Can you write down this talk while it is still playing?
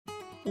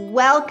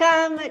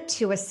Welcome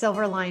to a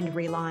Silver Lined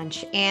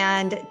relaunch.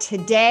 And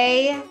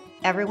today,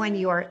 everyone,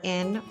 you are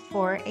in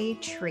for a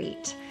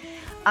treat.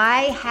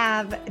 I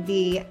have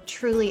the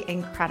truly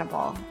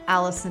incredible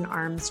Alison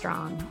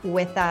Armstrong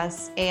with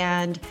us,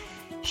 and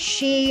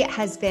she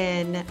has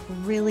been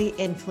really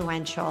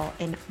influential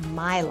in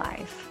my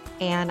life.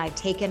 And I've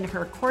taken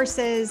her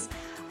courses.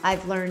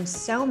 I've learned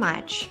so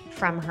much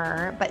from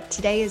her, but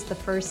today is the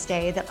first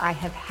day that I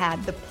have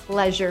had the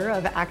pleasure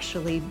of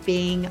actually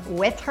being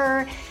with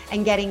her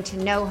and getting to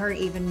know her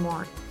even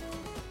more.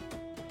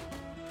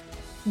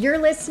 You're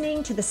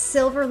listening to the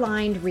Silver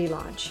Lined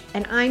Relaunch,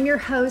 and I'm your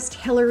host,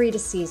 Hillary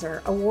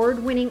DeCesar,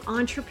 award-winning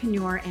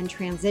entrepreneur and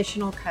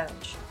transitional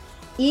coach.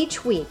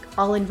 Each week,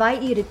 I'll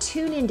invite you to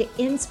tune into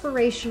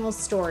inspirational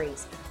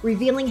stories,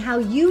 revealing how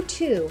you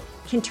too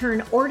can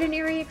turn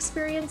ordinary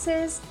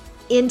experiences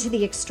into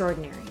the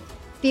extraordinary.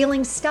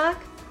 Feeling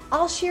stuck?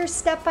 I'll share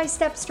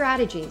step-by-step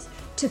strategies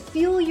to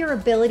fuel your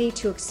ability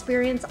to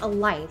experience a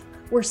life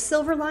where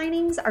silver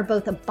linings are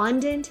both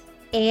abundant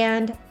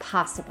and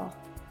possible.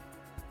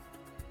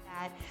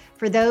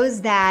 For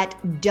those that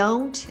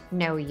don't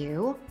know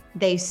you,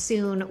 they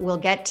soon will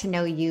get to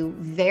know you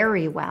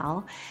very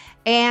well.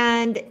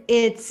 And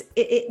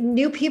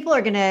new people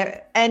are going to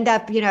end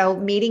up,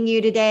 meeting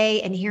you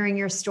today and hearing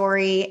your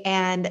story.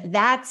 And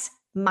that's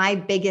my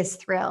biggest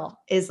thrill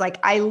is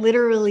I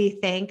literally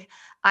think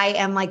I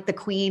am like the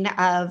queen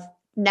of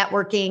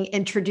networking,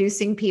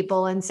 introducing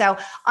people. And so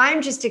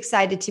I'm just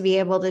excited to be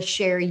able to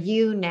share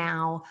you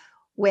now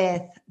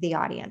with the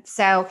audience.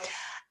 So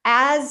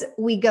as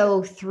we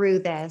go through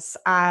this,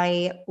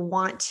 I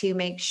want to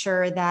make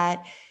sure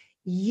that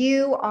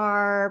you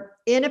are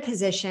in a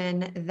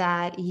position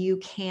that you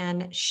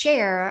can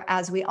share,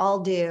 as we all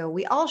do.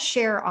 We all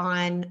share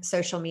on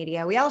social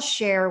media. We all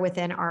share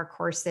within our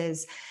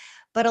courses.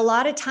 But a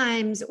lot of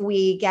times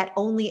we get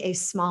only a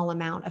small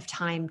amount of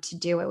time to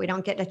do it. We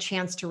don't get a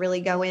chance to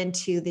really go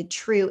into the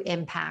true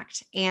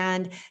impact.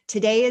 And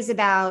today is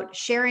about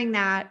sharing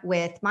that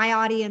with my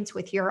audience,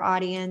 with your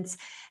audience,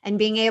 and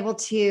being able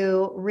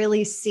to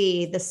really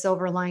see the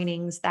silver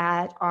linings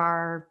that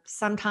are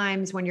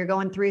sometimes when you're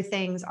going through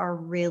things are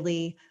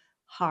really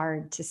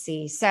hard to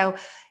see. So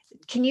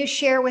can you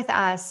share with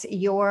us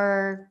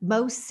your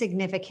most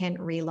significant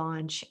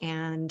relaunch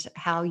and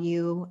how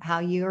you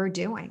are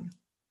doing?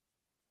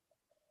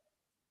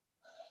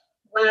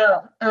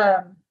 Wow.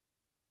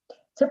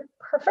 It's a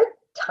perfect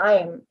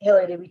time,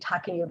 Hillary, to be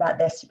talking to you about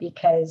this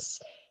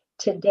because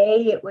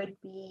today it would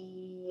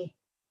be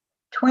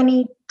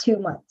 22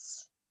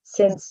 months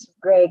since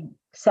Greg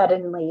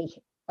suddenly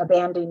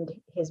abandoned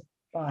his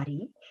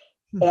body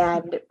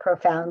and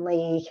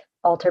profoundly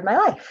altered my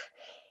life.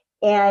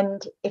 And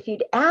if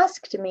you'd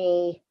asked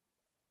me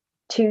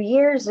 2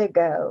 years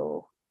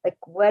ago,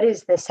 what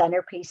is the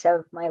centerpiece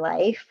of my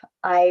life,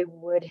 I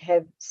would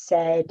have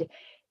said,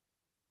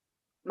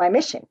 my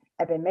mission.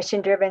 I've been mission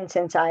driven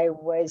since I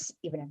was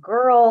even a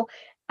girl.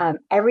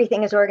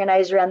 Everything is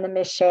organized around the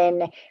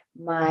mission.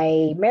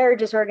 My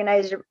marriage is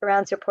organized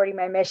around supporting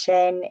my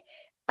mission.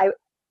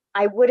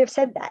 I would have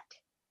said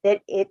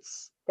that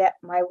it's that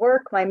my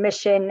work, my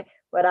mission,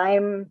 what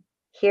I'm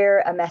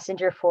here a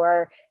messenger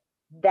for,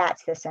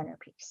 that's the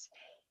centerpiece.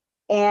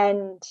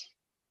 And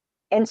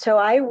so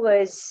I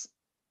was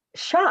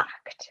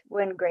shocked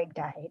when Greg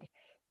died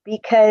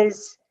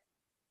because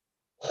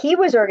he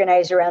was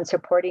organized around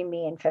supporting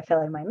me and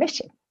fulfilling my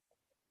mission,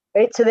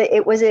 right? So that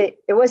it wasn't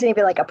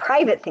even like a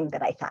private thing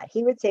that I thought.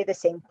 He would say the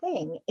same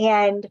thing.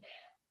 And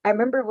I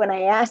remember when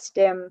I asked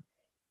him,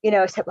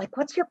 I said,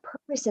 what's your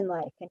purpose in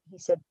life? And he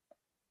said,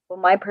 well,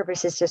 my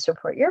purpose is to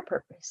support your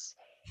purpose.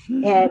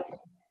 And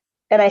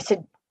I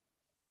said,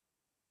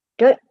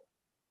 don't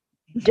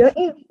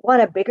you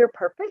want a bigger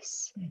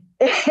purpose?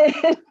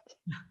 And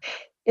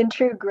in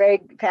true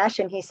Greg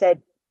fashion, he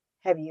said,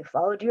 have you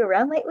followed you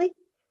around lately?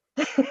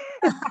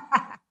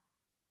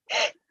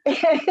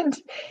 And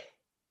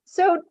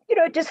so,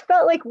 it just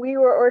felt like we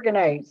were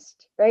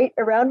organized, right,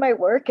 around my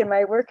work, and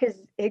my work has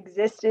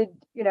existed,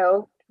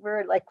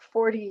 we're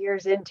 40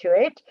 years into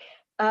it.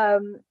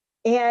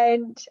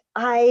 And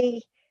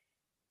I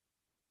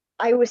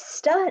was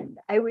stunned.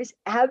 I was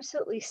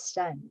absolutely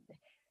stunned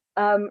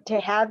to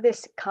have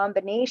this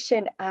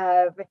combination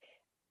of,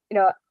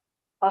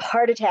 a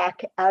heart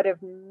attack out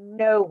of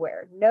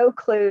nowhere, no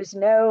clues,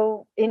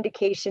 no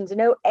indications,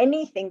 no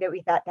anything that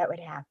we thought that would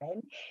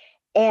happen.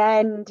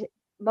 And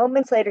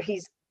moments later,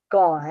 he's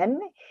gone,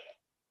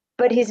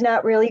 but he's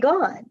not really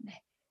gone.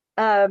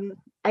 I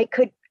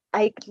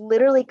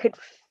literally could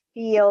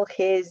feel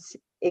his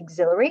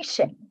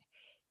exhilaration.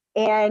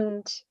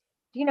 And,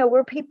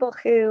 we're people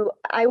who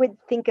I would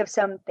think of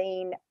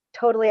something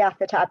totally off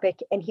the topic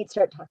and he'd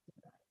start talking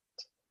about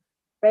it,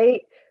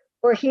 right?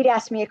 Or he'd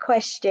ask me a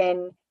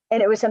question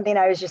and it was something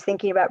I was just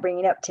thinking about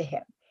bringing up to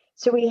him.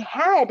 So we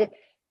had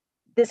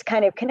this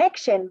kind of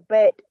connection,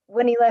 but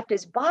when he left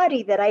his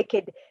body, that I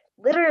could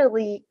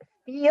literally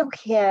feel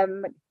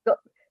him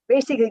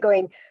basically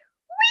going,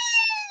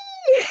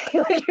 wee! He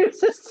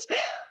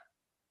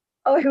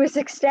was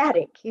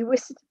ecstatic. He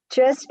was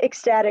just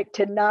ecstatic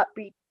to not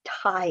be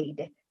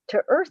tied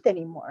to earth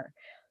anymore.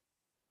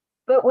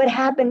 But what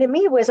happened to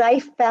me was I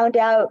found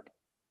out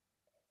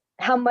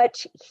how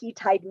much he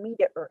tied me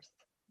to earth,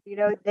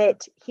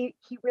 that he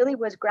really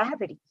was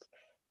gravity.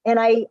 And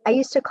I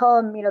used to call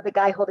him, the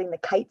guy holding the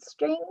kite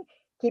string,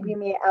 keeping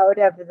me out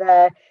of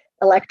the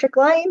electric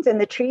lines and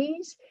the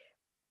trees.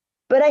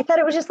 But I thought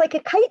it was just like a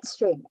kite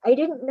string. I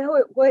didn't know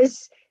it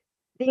was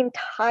the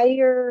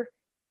entire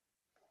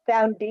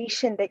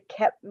foundation that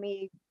kept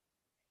me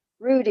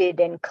rooted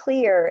and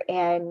clear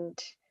and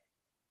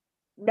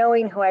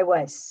knowing who I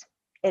was,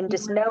 and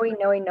just knowing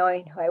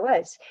who I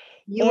was.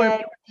 You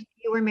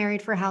were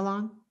married for how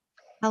long?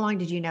 How long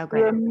did you know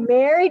Greg? We were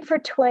married for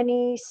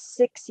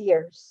 26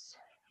 years.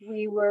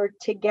 We were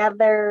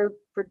together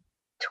for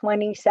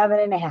 27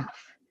 and a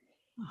half.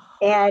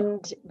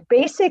 And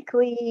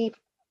basically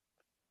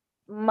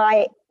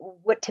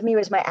what to me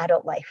was my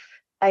adult life.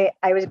 I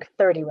was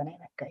 30 when I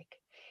met Greg.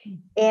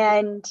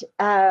 And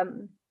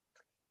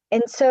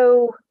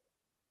so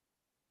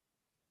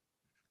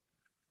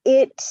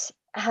it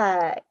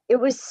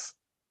was,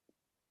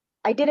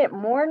 I didn't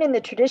mourn in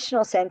the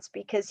traditional sense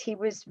because he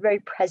was very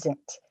present,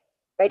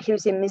 right? He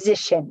was a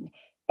musician,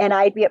 and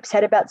I'd be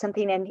upset about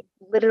something and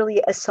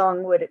literally a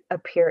song would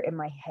appear in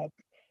my head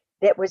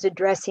that was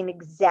addressing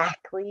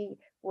exactly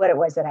what it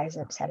was that I was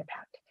upset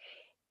about.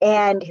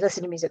 And he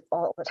listened to music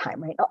all the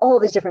time, right? All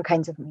these different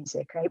kinds of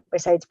music, right?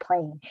 Besides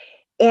playing.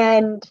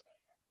 And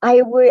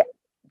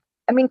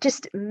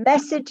just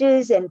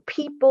messages and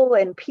people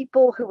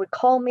who would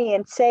call me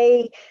and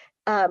say,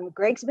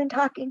 Greg's been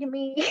talking to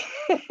me.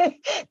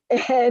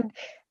 and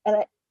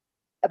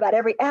about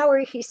every hour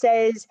he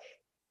says,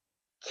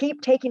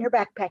 keep taking her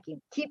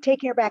backpacking, keep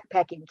taking her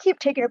backpacking, keep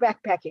taking her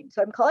backpacking.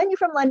 So I'm calling you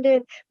from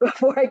London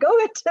before I go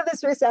into the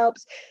Swiss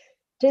Alps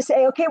to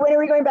say, okay, when are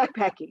we going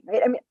backpacking?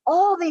 Right?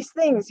 All these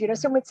things,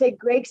 some would say,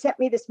 Greg sent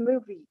me this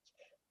movie.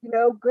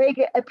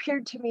 Greg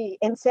appeared to me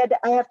and said,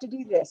 I have to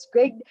do this.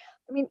 Greg,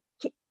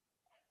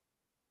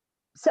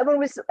 someone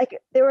was like,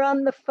 they were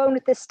on the phone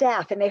with the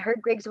staff and they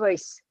heard Greg's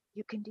voice.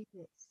 You can do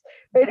this.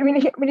 Right?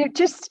 It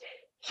just,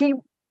 he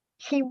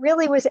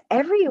really was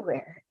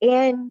everywhere.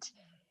 And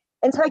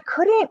so I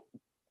couldn't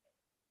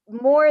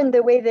mourn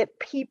the way that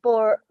people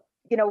are,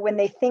 when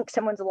they think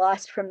someone's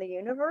lost from the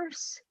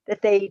universe,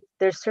 that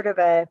there's sort of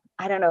a,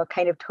 I don't know,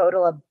 kind of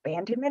total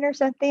abandonment or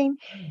something.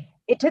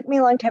 It took me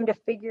a long time to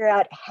figure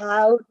out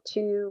how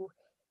to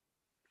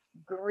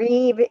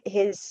grieve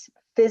his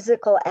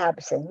physical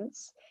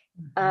absence,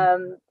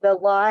 the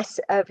loss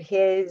of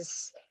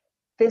his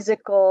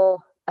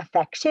physical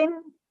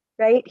affection,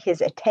 right? His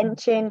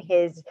attention,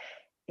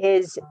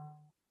 his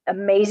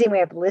amazing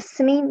way of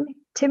listening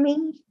to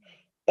me,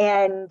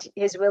 and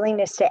his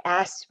willingness to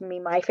ask me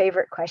my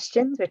favorite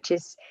questions, which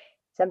is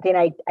something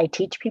I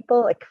teach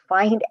people, like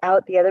find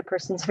out the other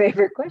person's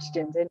favorite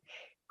questions and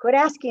quit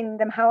asking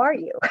them, how are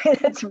you?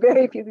 That's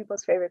very few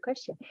people's favorite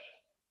question.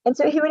 And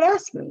so he would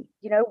ask me,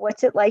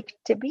 what's it like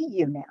to be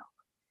you now?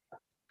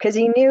 Because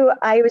he knew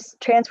I was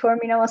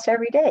transforming almost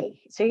every day.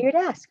 So he would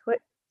ask,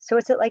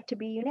 what's it like to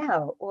be you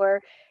now?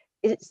 Or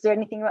is there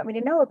anything you want me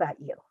to know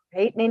about you?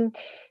 Right. And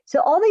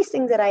so all these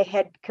things that I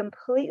had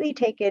completely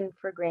taken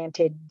for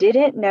granted,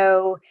 didn't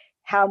know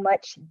how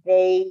much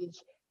they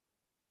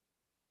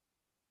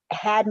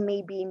had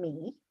me be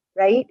me.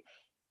 Right.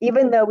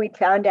 Even though we'd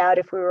found out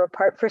if we were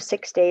apart for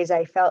 6 days,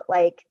 I felt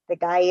like the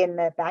guy in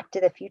the Back to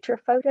the Future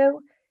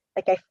photo,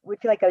 like I would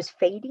feel like I was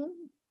fading.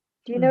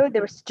 Do you know,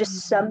 there was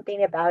just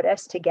something about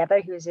us together.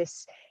 He was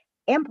this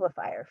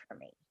amplifier for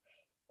me.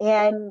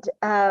 And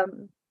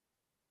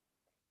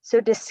so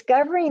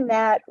discovering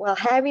that while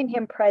having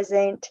him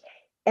present,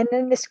 and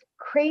then this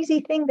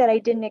crazy thing that I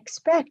didn't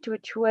expect,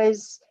 which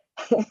was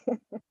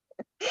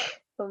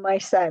my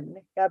son,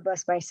 God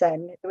bless my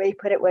son, the way he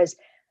put it was,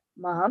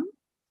 Mom,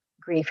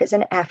 grief is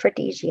an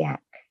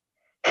aphrodisiac.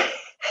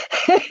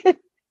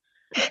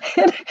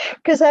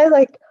 Because I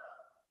like,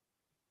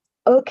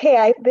 okay,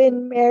 I've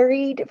been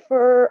married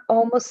for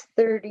almost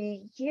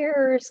 30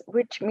 years,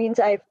 which means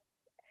I've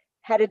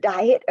had a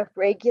diet of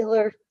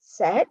regular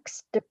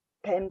sex,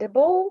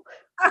 dependable,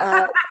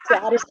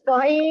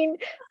 satisfying,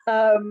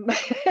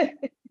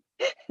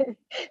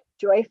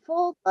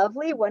 joyful,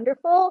 lovely,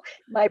 wonderful.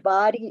 My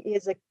body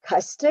is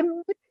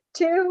accustomed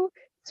to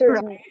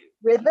certain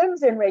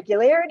rhythms and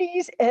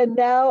regularities. And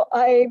now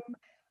I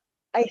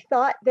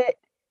thought that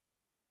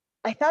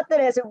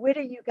as a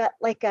widow, you got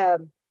like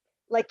the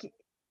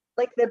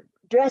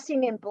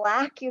dressing in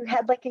black, you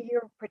had like a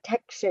year of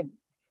protection,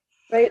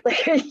 right?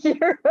 Like a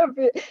year of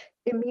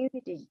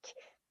immunity.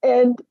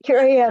 And here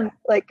I am,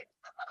 like,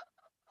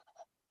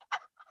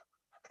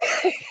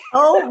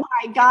 oh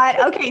my God.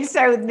 Okay.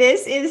 So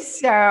this is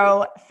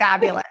so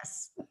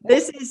fabulous.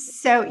 This is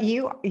so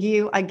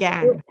you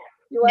again.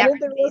 You wanted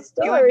the real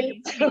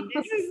story.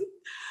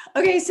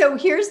 Okay. So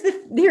here's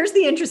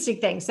the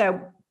interesting thing.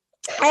 So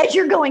as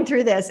you're going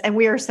through this, and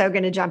we are so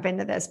going to jump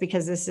into this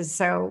because this is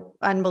so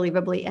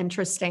unbelievably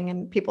interesting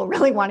and people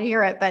really want to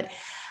hear it. But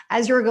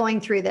as you were going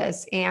through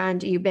this,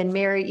 and you've been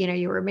married,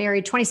 you were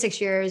married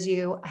 26 years,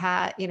 you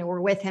had,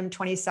 were with him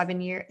 27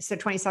 years, so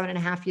 27 and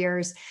a half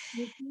years.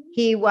 Mhm.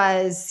 He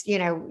was,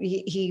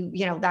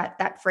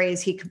 that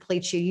phrase, he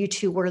completes you. You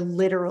two were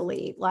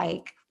literally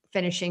like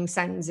finishing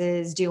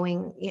sentences,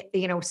 doing,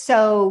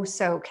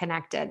 so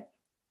connected.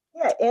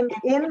 Yeah, and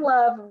in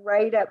love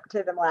right up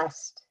to the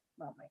last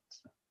moment.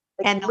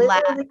 Like And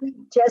literally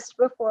just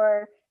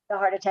before the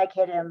heart attack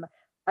hit him,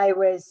 I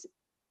was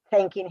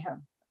thanking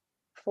him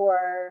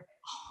for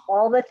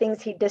all the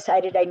things he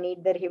decided I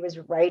need that he was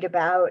right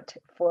about,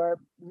 for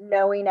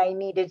knowing I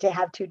needed to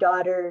have two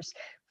daughters,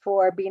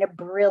 for being a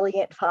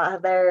brilliant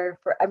father,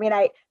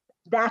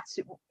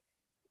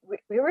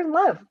 we were in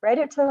love right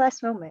up to the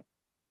last moment.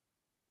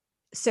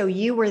 so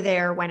you were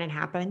there when it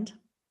happened,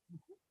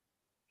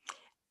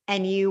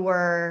 and you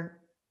were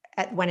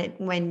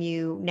when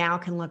you now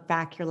can look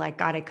back, you're like,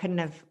 God, I couldn't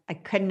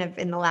have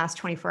in the last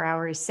 24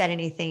 hours said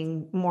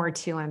anything more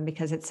to him,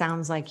 because it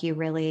sounds like you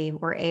really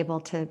were able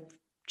to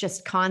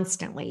just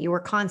you were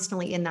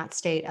constantly in that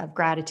state of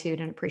gratitude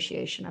and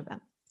appreciation of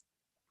him.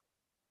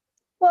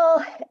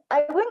 Well,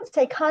 I wouldn't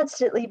say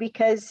constantly,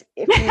 because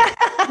if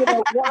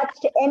you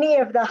watched any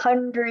of the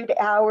 100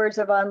 hours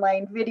of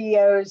online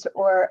videos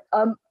or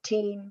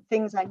umpteen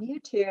things on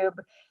YouTube,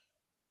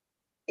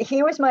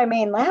 he was my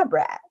main lab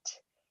rat.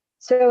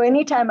 So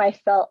anytime I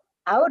felt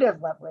out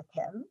of love with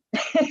him,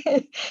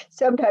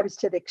 sometimes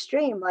to the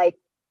extreme, like,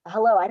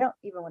 hello, I don't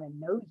even want to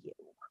know you.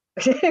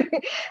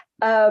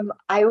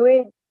 I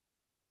would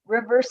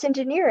reverse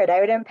engineer it. I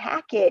would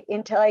unpack it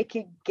until I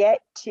could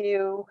get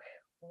to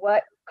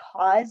what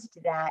caused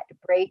that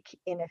break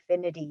in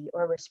affinity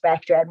or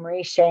respect or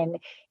admiration,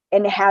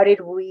 and how did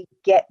we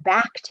get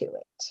back to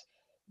it.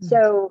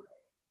 So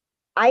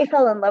I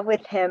fell in love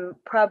with him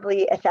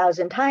probably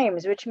 1,000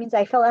 times, which means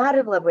I fell out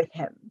of love with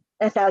him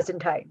 1,000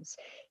 times.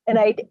 And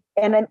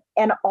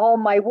all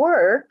my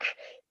work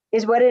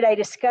is, what did I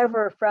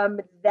discover from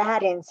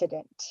that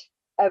incident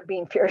of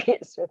being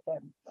furious with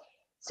him?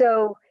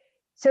 So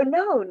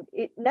no,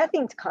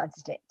 nothing's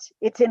constant.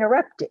 It's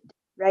interrupted,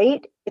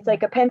 right? It's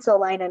like a pencil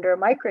line under a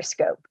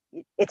microscope.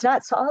 It's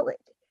not solid.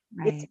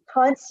 Right. It's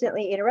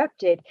constantly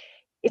interrupted.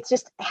 It's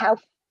just how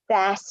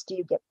fast do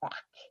you get back?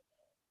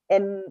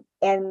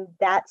 And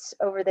that's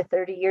over the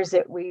 30 years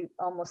that we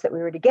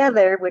were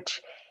together,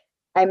 which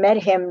I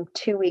met him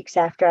 2 weeks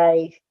after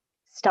I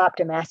stopped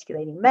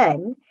emasculating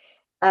men.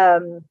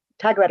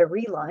 Talk about a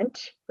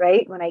relaunch,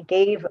 right? When I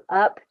gave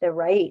up the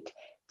right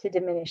to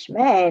diminish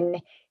men,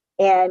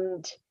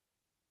 and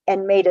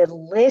made a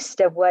list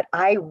of what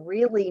I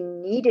really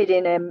needed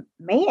in a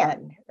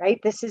man, right?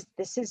 This is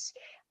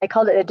I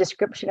called it a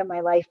description of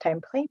my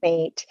lifetime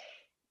playmate.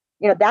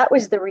 That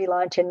was the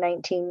relaunch in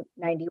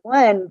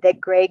 1991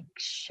 that Greg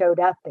showed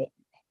up in.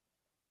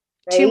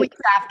 Right? 2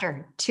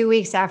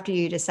 weeks after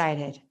you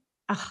decided.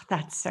 Oh,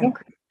 that's so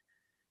great.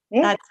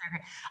 Yeah. That's so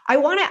great.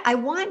 I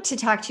want to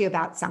talk to you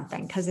about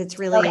something, because it's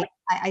really, okay.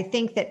 I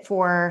think that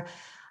for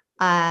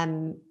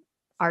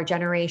our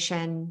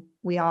generation,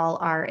 we all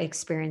are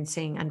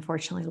experiencing,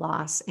 unfortunately,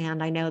 loss.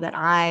 And I know that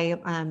I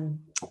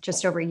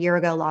just over a year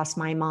ago lost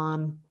my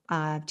mom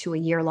to a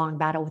year-long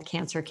battle with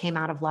cancer. Came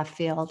out of left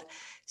field,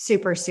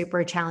 super,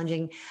 super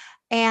challenging.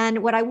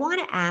 And what I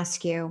want to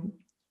ask you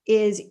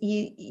is,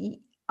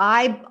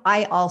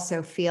 I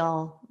also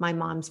feel my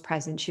mom's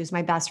presence. She was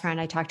my best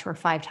friend. I talked to her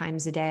 5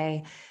 times a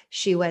day.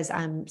 She was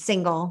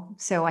single,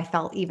 so I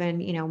felt even,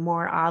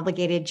 more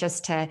obligated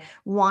just to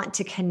want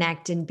to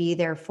connect and be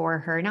there for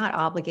her. Not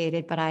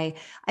obligated, but I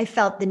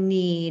felt the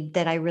need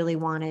that I really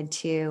wanted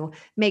to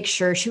make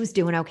sure she was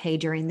doing okay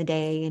during the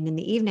day and in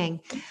the evening.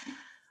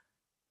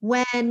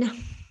 When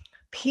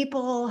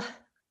people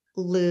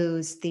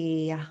lose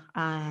the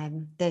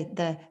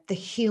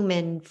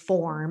human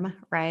form,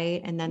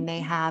 right, and then they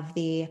have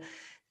the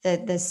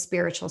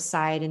spiritual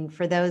side, and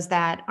for those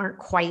that aren't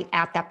quite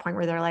at that point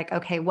where they're like,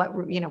 okay, what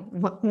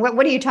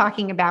are you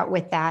talking about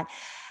with that?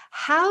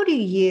 How do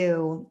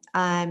you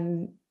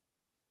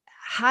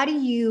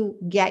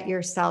get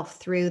yourself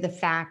through the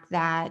fact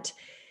that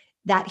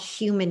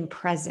human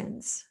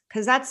presence?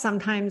 Because that's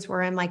sometimes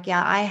where I'm like,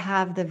 yeah, I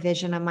have the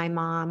vision of my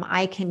mom.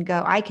 I can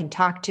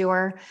talk to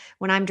her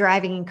when I'm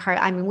driving in car.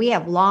 I mean, we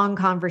have long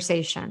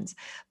conversations,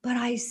 but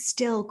I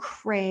still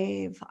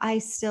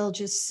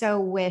just so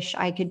wish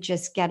I could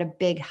just get a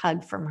big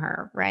hug from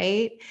her,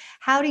 right?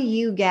 How do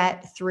you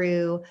get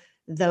through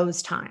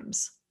those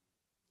times?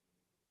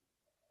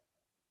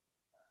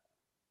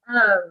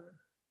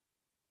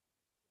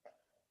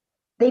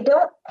 They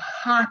don't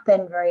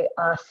happen very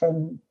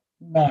often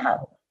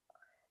now.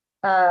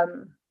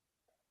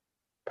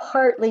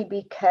 Partly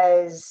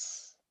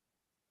because,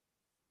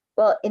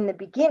 well, in the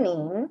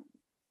beginning,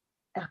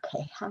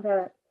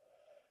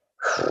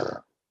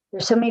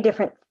 there's so many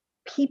different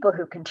people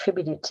who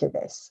contributed to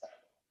this.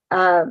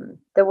 The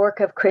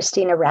work of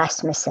Christina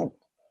Rasmussen,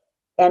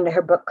 and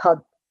her book called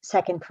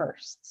Second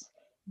Firsts,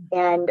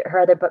 and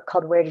her other book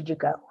called Where Did You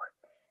Go?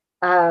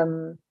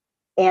 And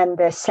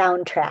the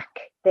soundtrack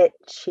that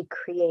she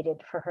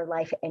created for her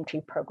life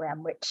entry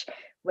program, which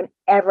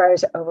whenever I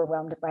was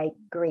overwhelmed by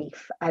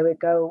grief, I would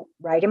go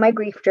write in my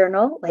grief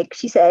journal, like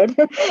she said,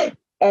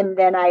 and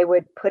then I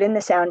would put in the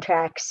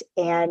soundtracks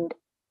and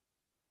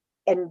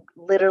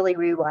literally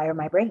rewire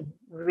my brain,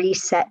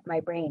 reset my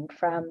brain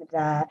from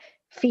the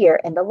fear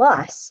and the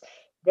loss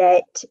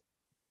that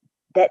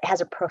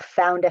has a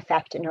profound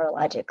effect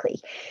neurologically.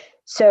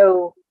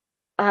 So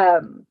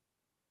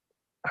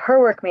her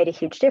work made a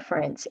huge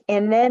difference.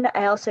 And then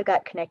I also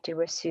got connected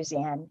with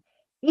Suzanne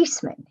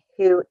Eastman,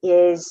 who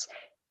is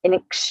an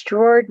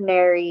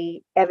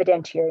extraordinary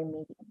evidentiary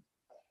medium.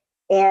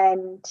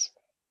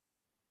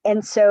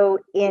 And so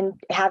in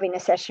having a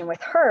session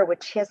with her,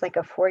 which she has like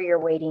a 4-year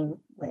waiting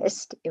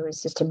list, it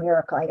was just a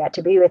miracle I got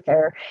to be with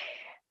her.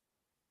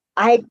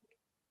 I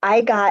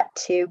got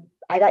to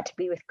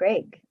be with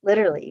Greg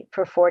literally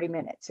for 40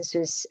 minutes. This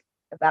was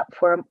about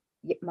 4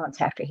 months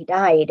after he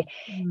died,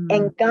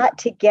 and got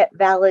to get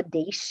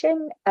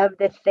validation of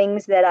the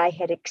things that I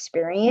had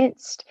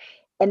experienced,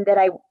 and that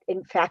I,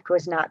 in fact,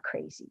 was not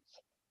crazy.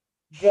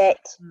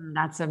 That's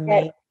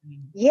amazing.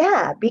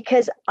 Yeah,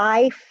 because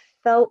I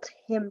felt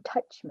him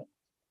touch me.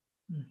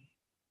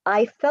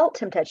 I felt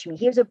him touch me.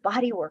 He was a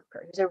body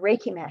worker. He was a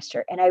Reiki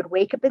master. And I would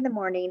wake up in the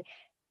morning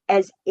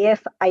as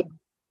if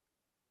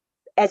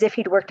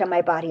he'd worked on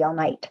my body all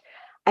night.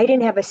 I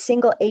didn't have a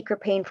single ache or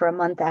pain for a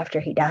month after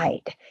he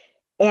died.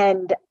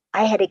 And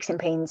I had aches and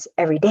pains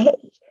every day.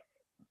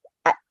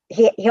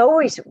 He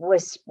always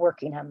was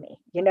working on me,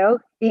 you know.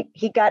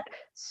 He got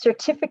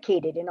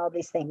certificated in all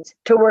these things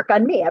to work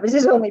on me. I was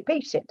his only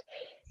patient.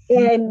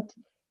 And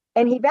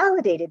he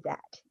validated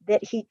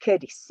that he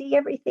could see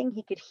everything,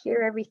 he could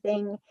hear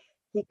everything,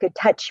 he could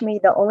touch me.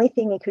 The only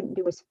thing he couldn't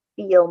do was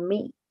feel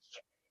me.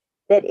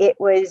 That it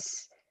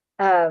was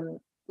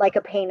like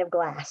a pane of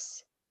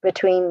glass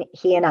between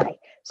he and I.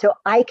 So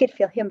I could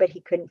feel him, but he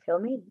couldn't feel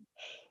me.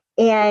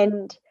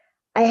 And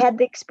I had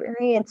the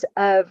experience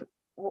of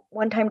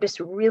one time just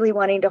really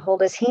wanting to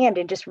hold his hand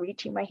and just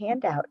reaching my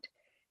hand out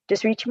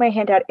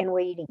and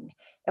waiting.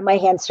 And my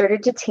hand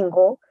started to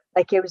tingle,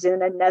 like it was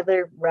in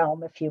another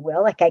realm, if you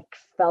will. Like I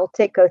felt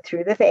it go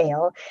through the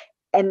veil.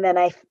 And then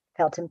I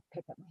felt him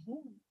pick up my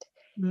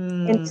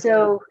hand. And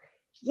so,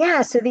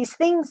 yeah, so these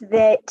things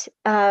that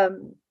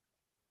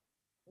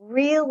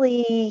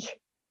really,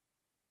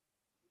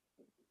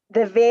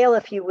 the veil,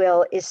 if you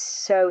will, is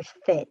so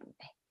thin.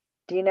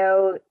 Do you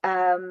know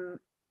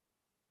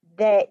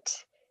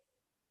that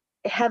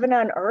heaven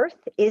on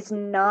earth is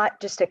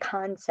not just a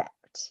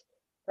concept?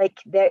 Like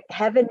that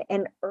heaven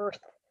and earth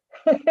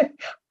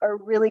are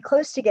really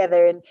close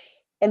together.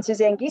 And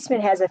Suzanne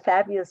Giesman has a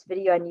fabulous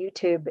video on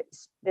YouTube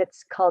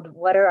that's called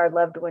 "What Are Our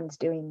Loved Ones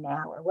Doing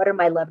Now?" or "What Are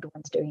My Loved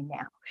Ones Doing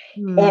Now?"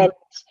 And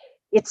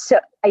it's so,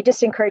 I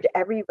just encourage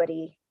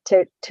everybody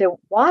to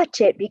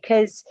watch it,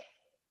 because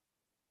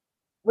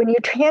when you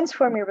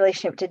transform your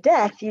relationship to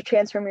death, you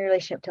transform your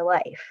relationship to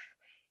life.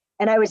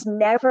 And I was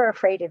never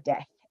afraid of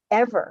death,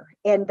 ever.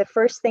 And the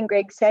first thing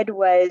Greg said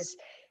was,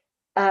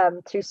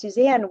 through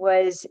Suzanne,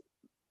 was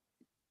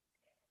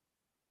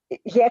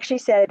he actually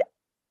said,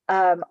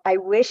 I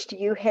wished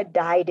you had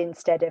died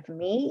instead of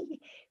me,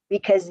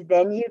 because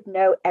then you'd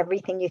know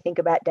everything you think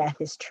about death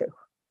is true.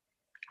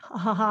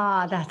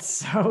 That's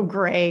so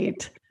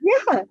great.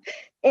 Yeah.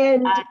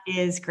 And that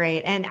is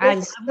great. And I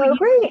love so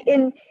great.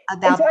 And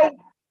about so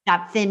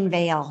that thin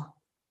veil.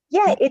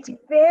 Yeah, it's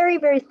very,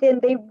 very thin.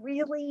 They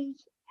really,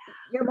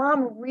 your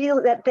mom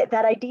really,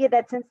 that idea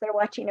that since they're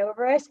watching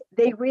over us,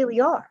 they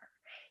really are.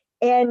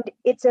 And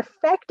it's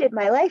affected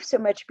my life so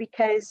much,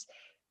 because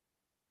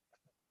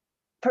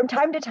from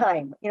time to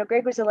time, you know,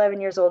 Greg was 11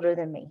 years older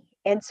than me.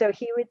 And so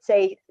he would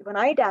say, when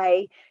I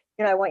die,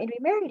 you know, I want you to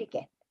be married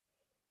again.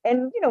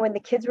 And, you know, when the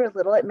kids were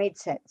little, it made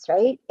sense,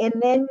 right? And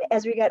then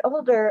as we got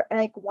older, I'm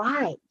like,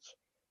 why?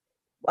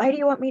 Why do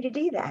you want me to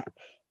do that?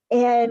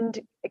 And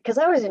because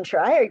I wasn't sure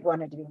I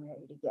wanted to be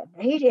married again,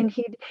 right? And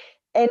he'd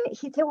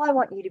say, well, I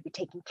want you to be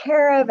taken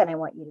care of, and I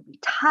want you to be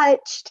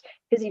touched,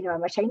 because you know how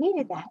much I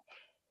needed that.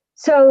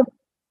 So,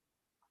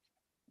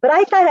 but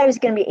I thought I was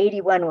going to be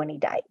 81 when he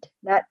died,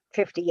 not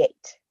 58,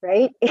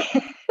 right?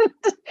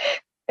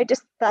 I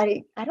just thought,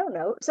 I don't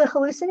know, it's a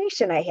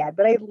hallucination I had,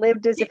 but I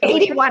lived as if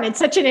 81. It's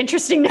such an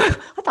interesting, I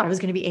thought I was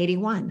going to be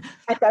 81.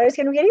 I thought I was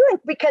going to be 81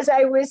 because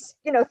I was,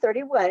 you know,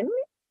 31.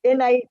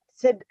 And I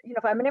said, you know,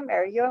 if I'm going to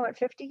marry you, I want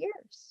 50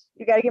 years.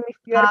 You got to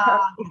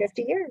promise me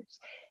 50 years.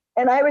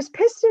 And I was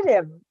pissed at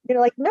him, you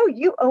know, like, no,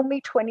 you owe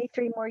me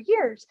 23 more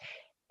years.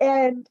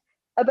 And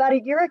about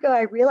a year ago,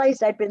 I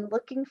realized I'd been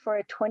looking for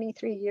a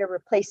 23-year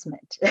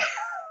replacement.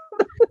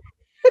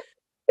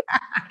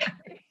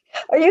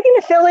 Are you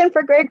going to fill in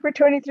for Greg for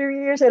 23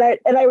 years?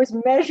 And I was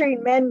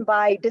measuring men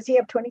by, does he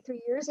have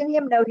 23 years in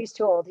him? No, he's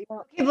too old. He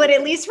won't. But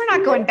at least we're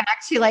not going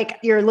back to like,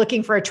 you're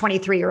looking for a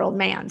 23-year-old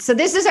man. So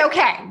this is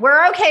okay.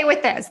 We're okay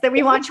with this, that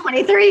we want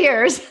 23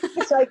 years.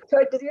 It's like,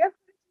 so did you have?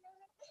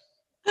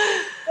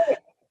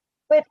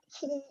 But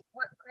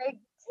what Greg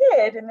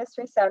did, and this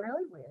may sound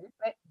really weird,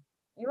 but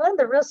you want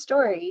the real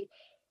story,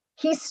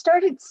 he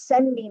started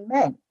sending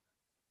men.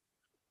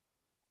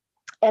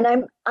 And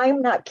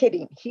I'm not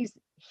kidding.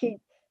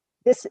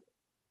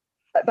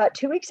 about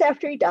 2 weeks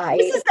after he died.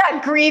 This is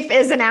that grief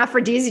is an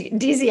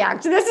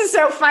aphrodisiac. This is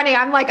so funny.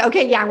 I'm like,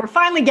 okay, yeah, we're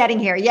finally getting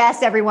here.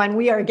 Yes, everyone,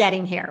 we are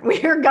getting here.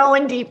 We are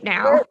going deep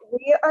now.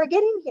 We are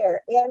getting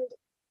here. And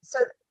so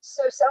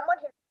someone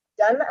who'd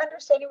done the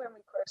Understanding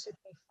Women course with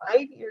me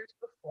 5 years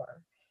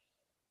before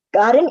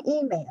got an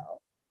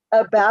email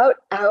about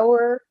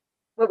our,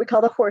 what we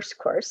call the horse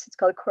course. It's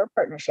called Core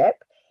Partnership.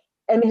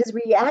 And his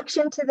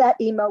reaction to that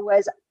email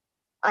was,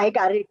 I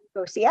got to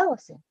go see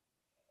Alison.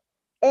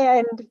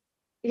 And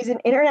he's an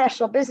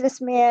international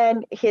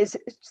businessman. His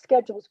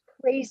schedule was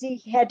crazy.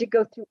 He had to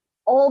go through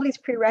all these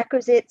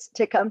prerequisites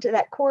to come to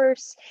that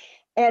course.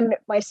 And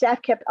my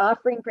staff kept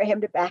offering for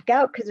him to back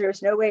out because there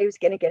was no way he was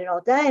going to get it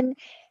all done.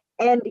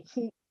 And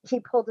he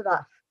pulled it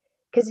off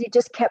because he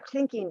just kept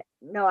thinking,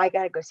 no, I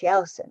got to go see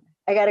Alison.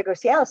 I got to go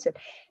see Alison.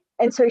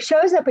 And so he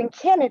shows up in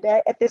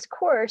Canada at this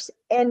course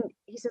and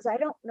he says, I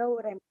don't know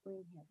what I'm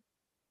doing here.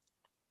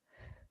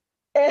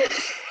 And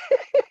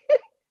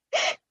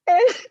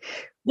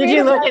Did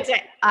you look and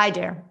say, I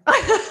do?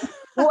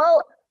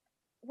 well,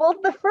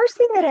 the first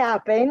thing that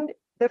happened,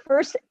 the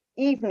first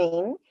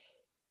evening,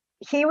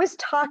 he was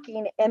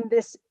talking and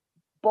this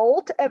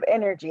bolt of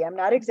energy, I'm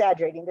not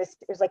exaggerating, this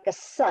is like a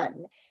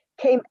sun,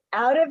 came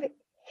out of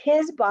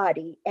his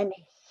body and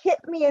hit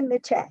me in the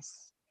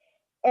chest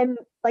and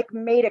like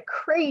made a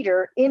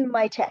crater in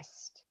my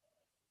chest.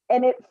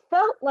 And it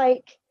felt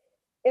like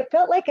a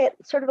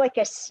sort of like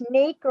a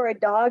snake or a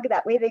dog.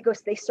 That way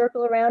they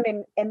circle around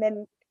and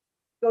then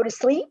go to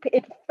sleep.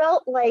 It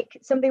felt like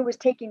something was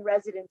taking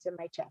residence in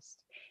my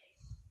chest.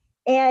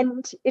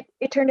 And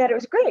it turned out it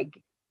was Greg.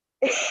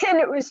 And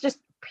it was just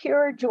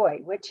pure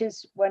joy, which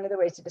is one of the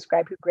ways to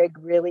describe who Greg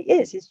really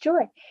is, his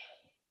joy.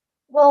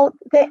 Well,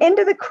 the end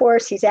of the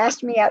course, he's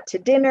asked me out to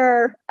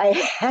dinner. I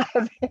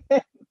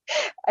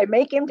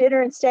make him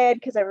dinner instead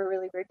because I have a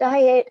really weird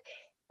diet.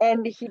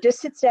 And he just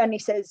sits down and he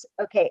says,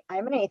 okay,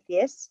 I'm an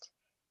atheist.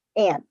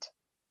 And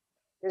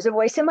there's a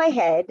voice in my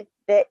head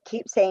that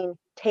keeps saying,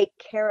 take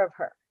care of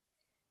her.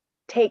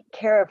 Take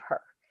care of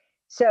her.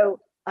 So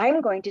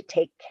I'm going to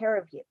take care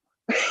of you.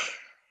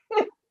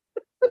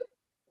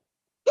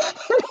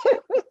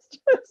 It was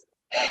just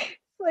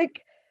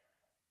like,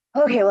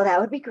 okay, well, that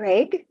would be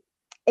Greg.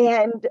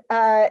 And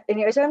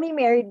he was going to be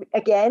married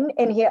again.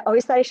 And he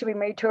always thought he should be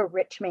married to a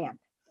rich man.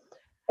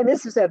 And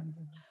this was a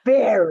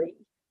very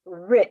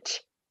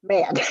rich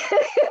man.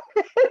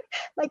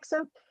 Like,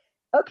 so,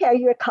 okay, are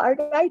you a car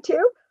guy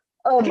too?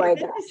 Oh my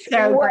gosh,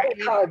 so what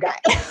great. a car guy.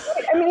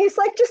 I mean, he's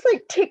like just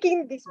like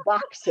ticking these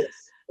boxes,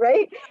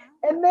 right?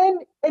 And then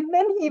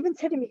he even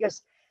said to me, he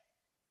goes,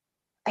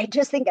 I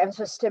just think I'm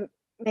supposed to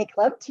make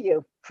love to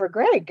you for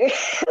Greg.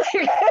 This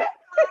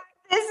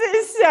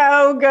is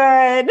so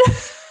good.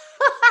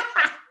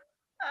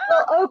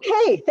 Well,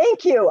 okay,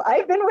 thank you.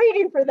 I've been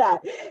waiting for that.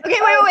 Okay,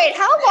 wait.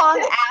 How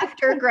long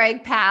after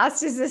Greg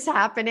passed is this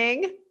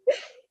happening?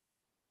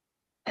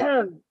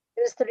 It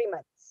was 3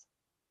 months.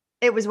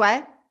 It was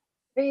what?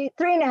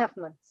 3.5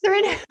 months.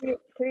 3.5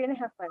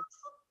 months.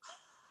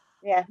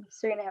 Yeah,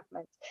 3.5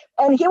 months.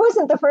 And he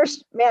wasn't the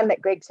first man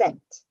that Greg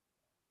sent.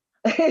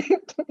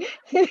 It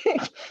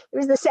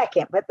was the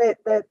second, but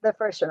the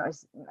first one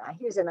was,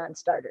 he was a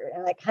non-starter.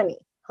 And like, honey,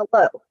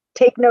 hello,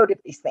 take note of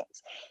these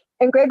things.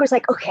 And Greg was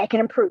like, okay, I can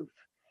improve.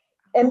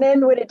 And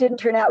then when it didn't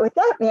turn out with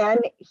that man,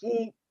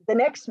 the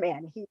next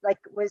man, he like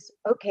was,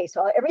 okay,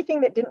 so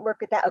everything that didn't work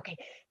with that, okay,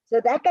 so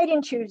that guy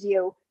didn't choose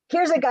you.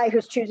 Here's a guy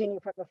who's choosing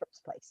you from the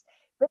first place.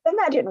 But then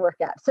that didn't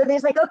work out. So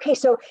there's like, okay,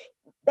 so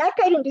that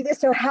guy didn't do this.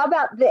 So how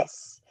about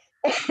this?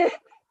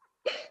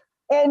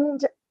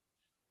 And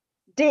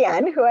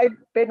Dan, who I've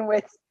been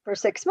with for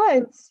 6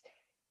 months,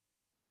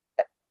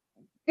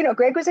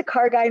 Greg was a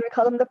car guy and we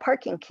called him the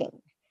parking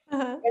king.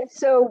 Uh-huh. And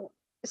so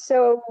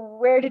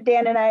where did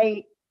Dan and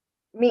I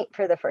meet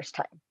for the first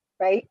time,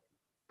 right?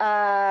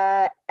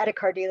 At a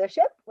car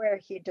dealership where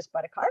he had just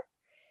bought a car.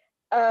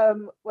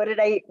 What did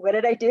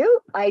I do?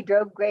 I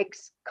drove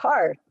Greg's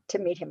car to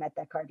meet him at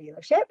that car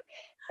dealership,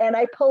 and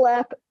I pull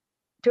up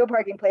to a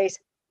parking place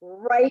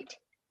right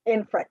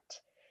in front.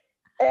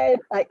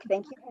 And like,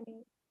 thank you,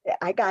 honey.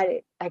 I got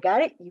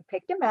it. You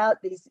picked him out.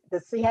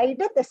 Let's see how you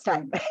did this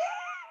time.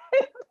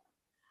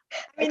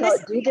 I mean,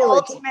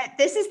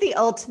 this is the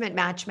ultimate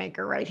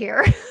matchmaker right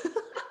here.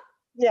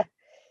 Yeah.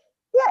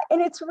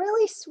 And it's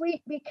really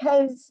sweet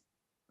because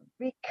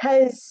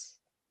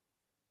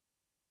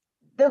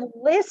the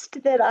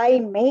list that I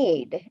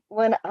made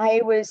when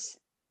I was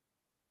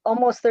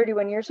almost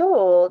 31 years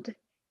old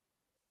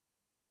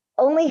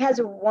only has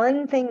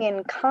one thing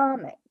in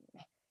common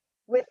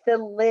with the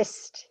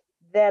list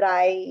that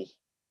I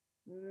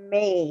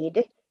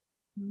made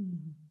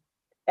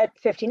at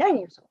 59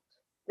 years old.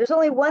 There's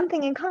only one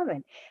thing in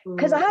common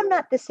because I'm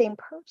not the same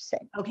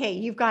person. Okay,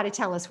 you've got to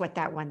tell us what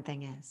that one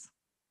thing is.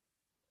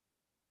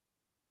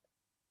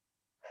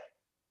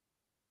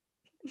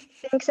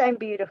 Thinks I'm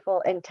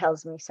beautiful and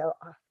tells me so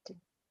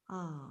often.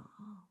 Oh,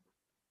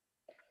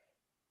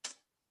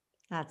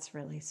 that's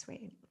really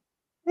sweet.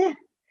 Yeah.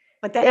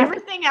 But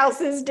everything else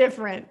is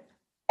different.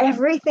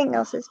 Everything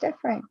else is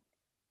different.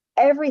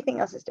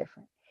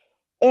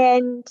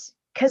 And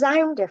because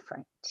I'm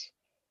different.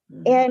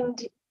 And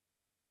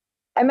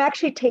I'm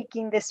actually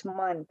taking this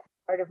month,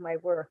 part of my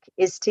work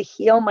is to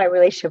heal my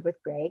relationship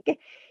with Greg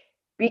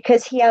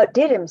because he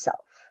outdid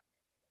himself.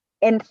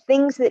 And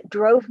things that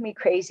drove me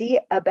crazy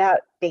about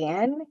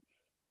Dan,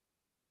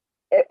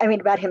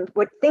 about him,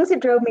 things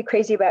that drove me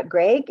crazy about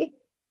Greg,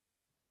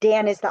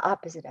 Dan is the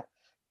opposite of.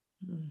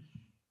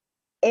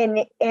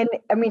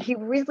 And he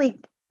really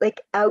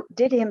like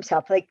outdid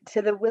himself, like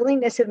to the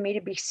willingness of me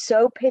to be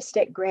so pissed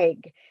at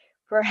Greg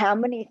for how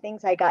many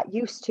things I got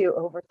used to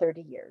over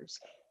 30 years,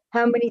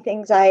 how many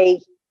things I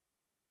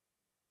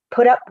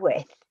put up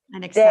with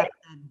and accepted.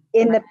 That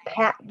in the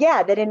past,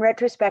 that in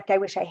retrospect I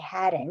wish I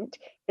hadn't,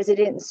 because it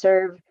didn't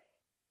serve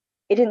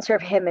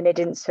him and it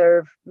didn't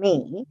serve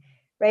me,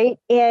 right?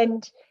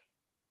 And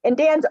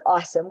Dan's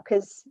awesome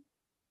because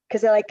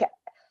they're like,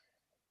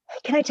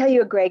 can I tell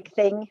you a Greg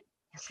thing?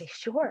 I'll say,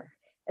 sure.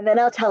 And then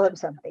I'll tell him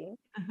something,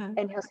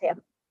 and he'll say,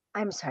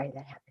 I'm sorry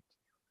that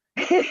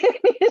happened.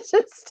 It's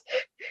just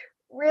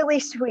really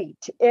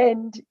sweet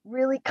and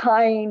really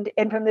kind.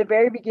 And from the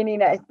very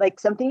beginning, like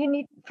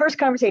first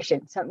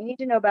conversation, something you need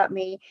to know about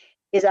me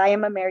is I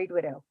am a married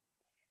widow.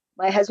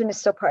 My husband is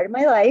still part of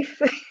my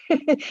life.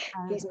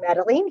 He's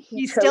meddling.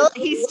 He's still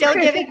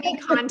giving me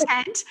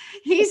content.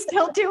 He's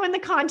still doing the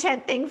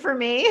content thing for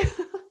me.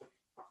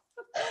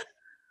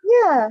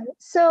 Yeah.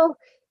 So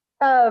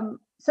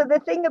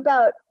the thing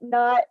about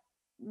not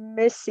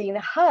missing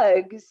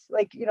hugs,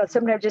 like,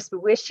 sometimes just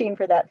wishing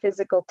for that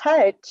physical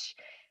touch,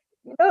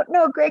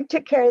 no, Greg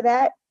took care of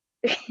that.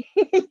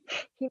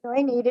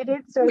 I needed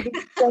it, so he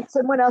sent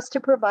someone else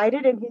to provide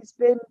it, and he's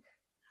been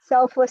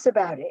selfless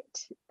about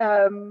it,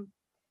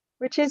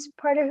 which is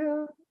part of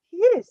who he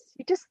is.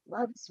 He just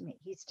loves me.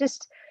 He's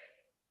just,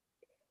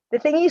 the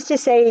thing he used to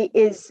say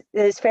is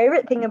his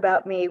favorite thing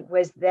about me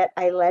was that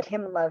I let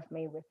him love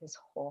me with his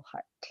whole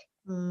heart.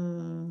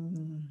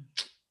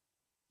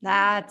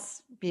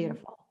 That's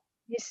beautiful.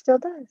 He still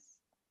does.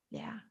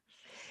 Yeah.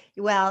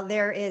 Well,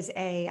 there is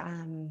a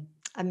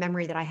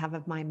memory that I have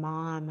of my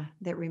mom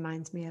that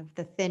reminds me of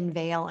the thin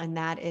veil. And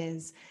that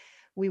is,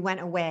 we went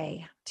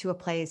away to a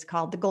place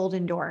called the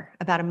Golden Door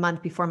about a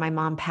month before my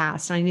mom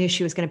passed. And I knew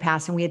she was going to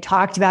pass. And we had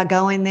talked about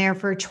going there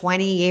for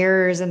 20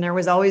 years. And there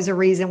was always a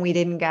reason we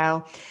didn't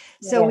go.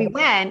 So we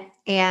went,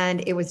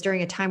 and it was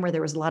during a time where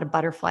there was a lot of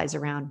butterflies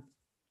around.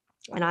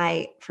 And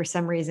I, for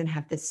some reason,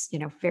 have this,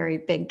 very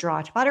big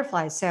draw to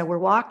butterflies. So we're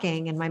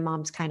walking, and my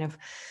mom's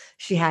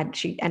she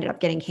ended up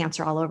getting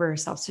cancer all over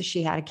herself. So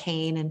she had a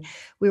cane, and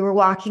we were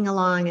walking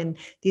along, and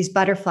these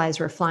butterflies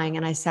were flying.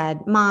 And I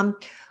said, Mom,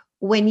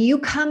 when you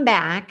come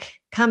back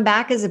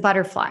as a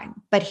butterfly.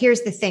 But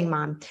here's the thing,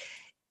 Mom,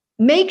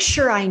 make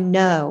sure I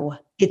know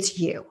it's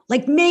you.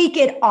 Like, make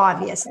it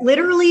obvious.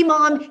 Literally,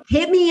 Mom,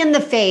 hit me in the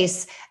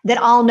face that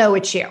I'll know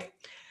it's you.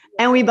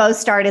 And we both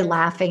started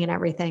laughing and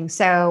everything.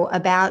 So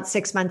about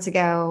 6 months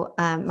ago,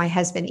 my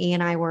husband, E,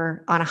 and I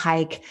were on a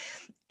hike,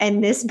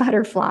 and this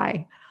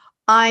butterfly,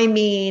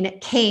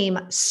 came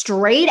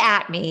straight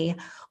at me,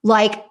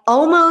 like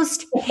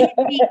almost hit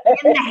me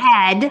in the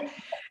head.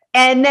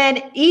 And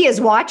then E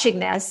is watching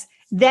this.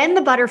 Then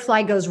the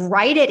butterfly goes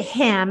right at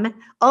him,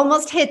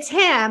 almost hits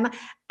him.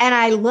 And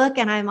I look,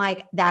 and I'm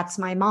like, that's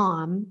my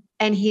mom.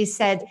 And he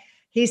said,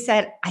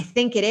 I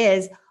think it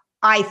is.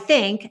 I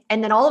think.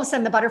 And then all of a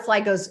sudden the butterfly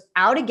goes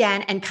out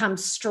again and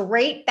comes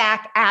straight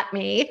back at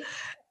me.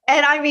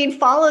 And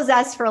follows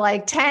us for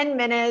like 10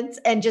 minutes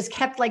and just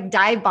kept like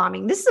dive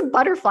bombing. This is a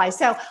butterfly.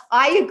 So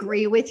I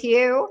agree with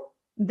you.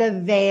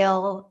 The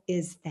veil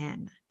is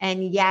thin.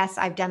 And yes,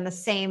 I've done the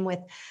same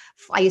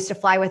I used to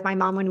fly with my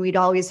mom when we'd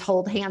always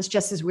hold hands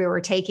just as we were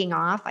taking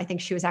off. I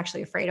think she was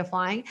actually afraid of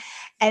flying.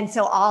 And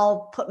so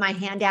I'll put my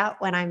hand out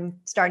when I'm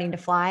starting to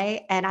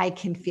fly, and I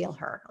can feel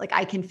her. Like,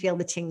 I can feel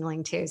the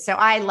tingling too. So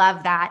I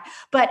love that.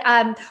 But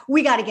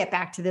we got to get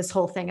back to this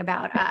whole thing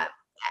about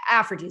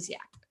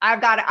aphrodisiac. I've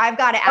got to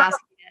ask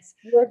you this.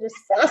 You're just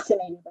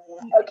fascinated by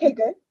that. Okay,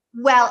 good.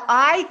 Well,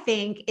 I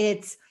think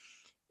it's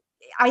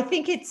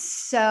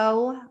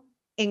so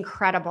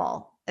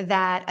incredible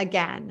that,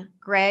 again,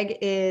 Greg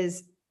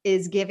is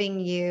giving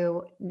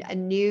you a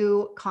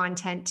new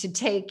content to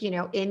take,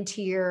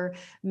 into your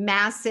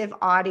massive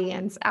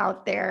audience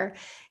out there.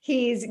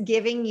 He's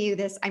giving you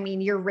this.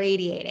 You're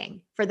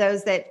radiating. For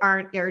those that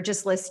you're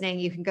just listening,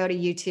 you can go to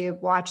YouTube,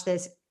 watch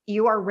this.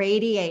 You are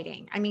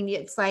radiating.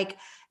 It's like,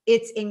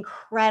 it's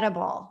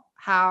incredible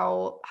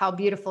how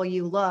beautiful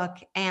you look,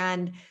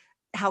 and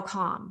how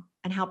calm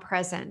and how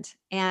present.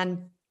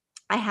 And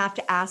I have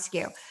to ask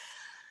you,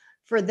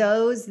 for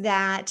those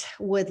that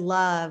would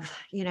love,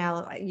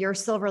 your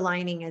silver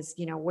lining is,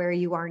 where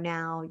you are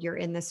now, you're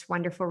in this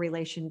wonderful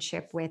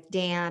relationship with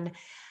Dan.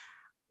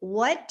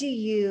 How do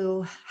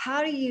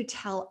you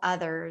tell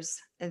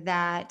others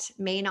that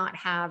may not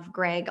have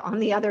Greg on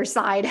the other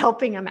side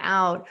helping them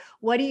out?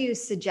 What do you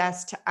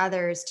suggest to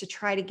others to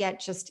try to get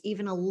just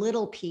even a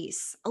little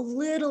piece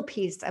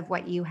of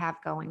what you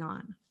have going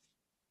on?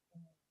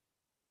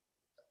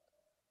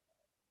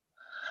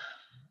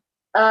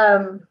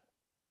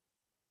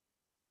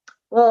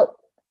 Well,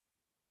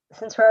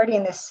 since we're already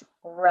in this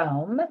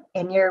realm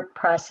and your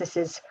process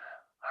is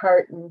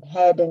heart and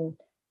head and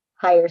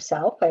higher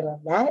self, I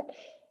love that.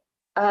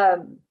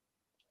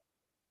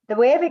 The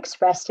way I've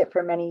expressed it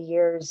for many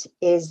years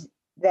is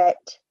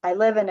that I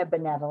live in a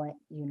benevolent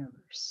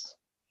universe.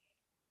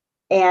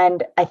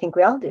 And I think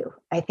we all do.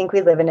 I think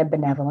we live in a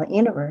benevolent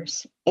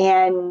universe.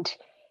 And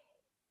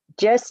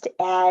just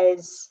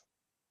as,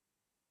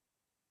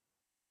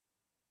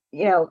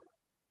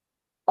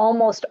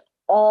 almost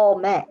all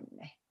men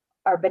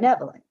are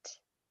benevolent,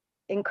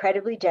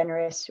 incredibly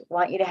generous,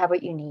 want you to have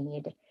what you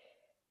need,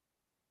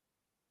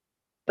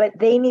 but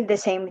they need the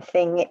same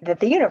thing that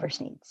the universe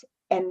needs.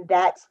 And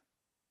that's,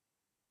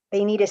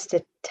 they need us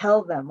to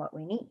tell them what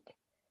we need.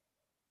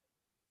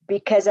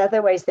 Because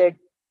otherwise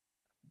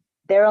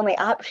their only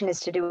option is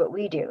to do what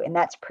we do, and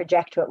that's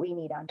project what we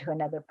need onto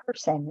another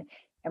person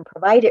and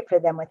provide it for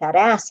them without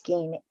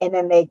asking. And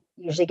then they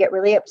usually get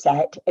really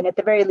upset, and at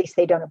the very least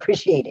they don't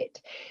appreciate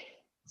it.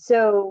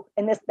 So,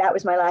 and that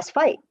was my last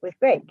fight with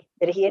Greg,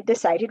 that he had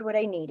decided what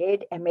I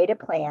needed and made a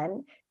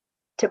plan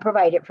to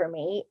provide it for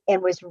me,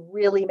 and was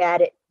really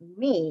mad at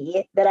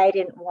me that I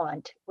didn't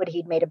want what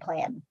he'd made a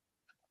plan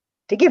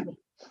to give me.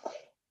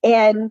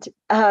 And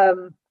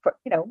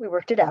we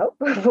worked it out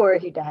before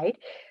he died.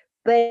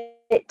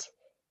 But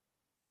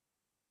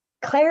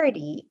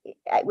clarity,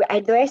 the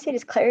way I say it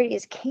is, clarity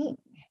is king.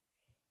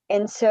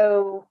 And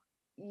so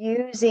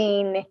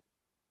using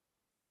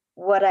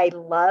what I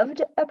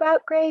loved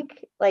about Greg,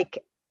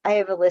 like, I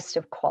have a list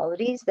of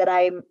qualities that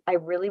I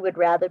really would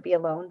rather be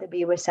alone than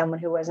be with someone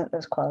who wasn't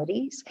those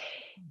qualities.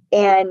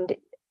 And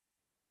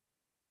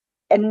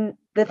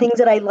the things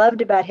that I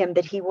loved about him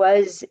that he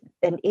was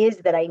and is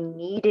that I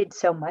needed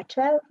so much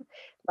of,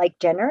 like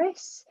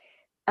generous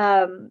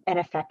and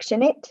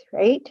affectionate,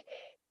 right?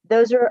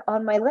 Those are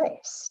on my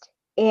list.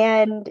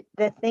 And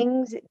the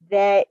things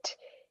that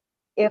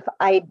if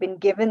I'd been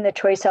given the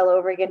choice all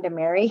over again to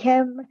marry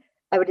him,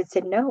 I would have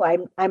said, no,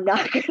 I'm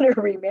not going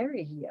to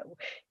remarry you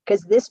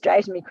because this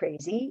drives me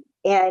crazy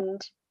and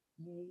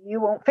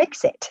you won't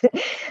fix it.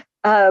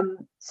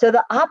 So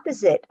the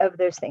opposite of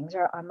those things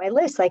are on my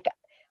list. Like,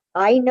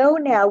 I know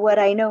now what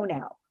I know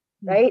now,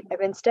 right? I've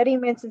been studying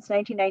men since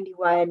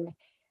 1991.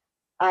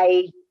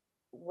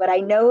 What I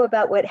know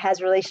about what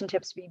has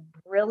relationships be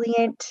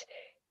brilliant,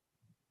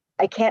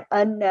 I can't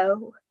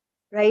unknow,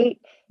 right?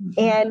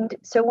 And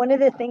so one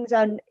of the things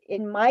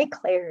in my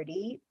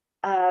clarity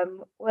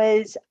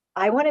was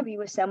I want to be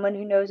with someone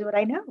who knows what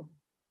I know.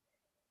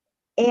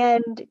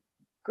 And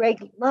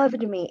Greg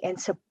loved me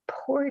and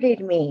supported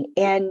me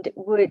and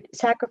would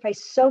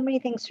sacrifice so many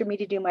things for me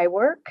to do my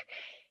work,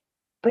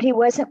 but he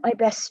wasn't my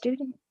best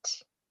student.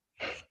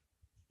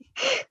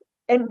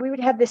 And we would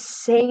have the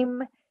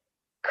same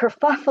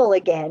kerfuffle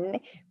again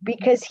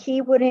because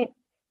he wouldn't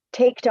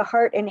take to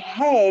heart and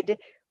head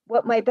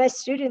what my best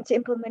students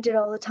implemented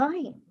all the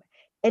time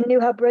and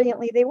knew how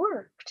brilliantly they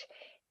worked.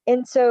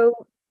 And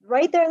so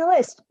right there on the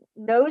list,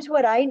 knows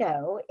what I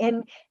know.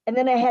 And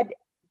then I had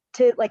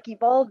to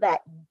evolve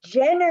that,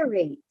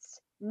 generates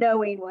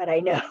knowing what I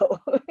know.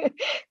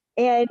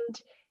 and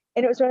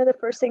it was one of the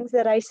first things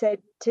that I said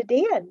to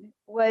Dan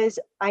was,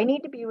 I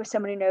need to be with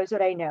someone who knows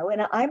what I know,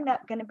 and I'm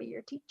not going to be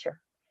your teacher.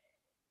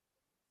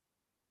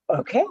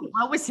 Okay.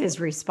 What was his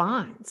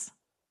response?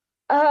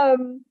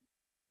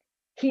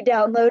 He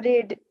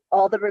downloaded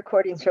all the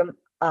recordings from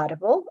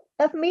Audible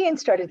of me and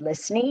started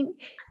listening.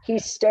 He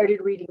started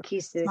reading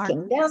Keys to the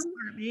Kingdom.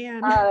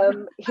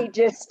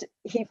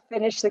 He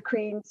finished the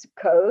Queen's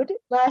Code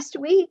last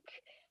week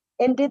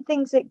and did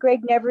things that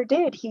Greg never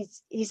did.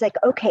 He's like,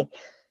 okay,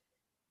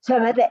 so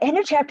I'm at the end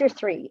of chapter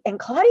 3, and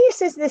Claudia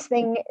says this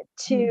thing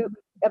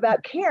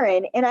about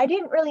Karen, and I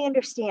didn't really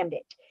understand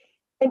it.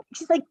 And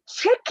he's like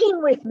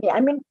checking with me.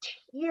 I'm in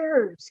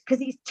tears because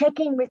he's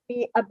checking with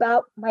me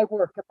about my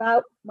work,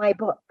 about my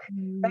book,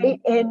 right?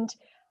 And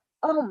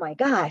oh my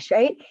gosh,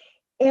 right?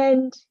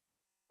 And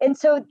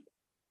so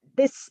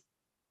this,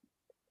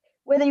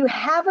 whether you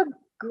have a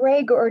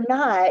Greg or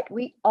not,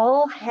 we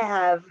all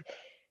have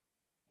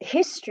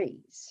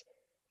histories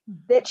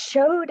that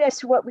showed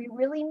us what we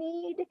really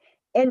need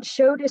and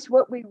showed us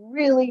what we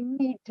really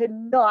need to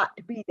not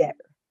be there.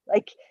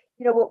 Like,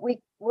 what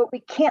we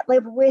can't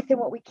live with and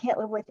what we can't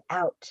live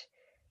without.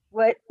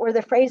 Or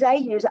the phrase I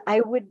use,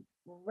 I would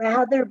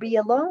rather be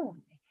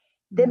alone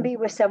than be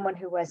with someone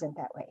who wasn't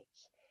that way.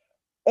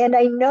 And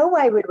I know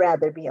I would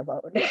rather be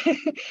alone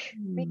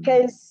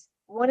because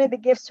one of the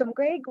gifts from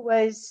Greg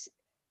was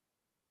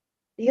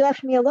he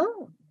left me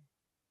alone.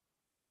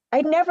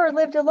 I'd never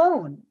lived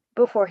alone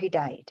before he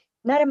died,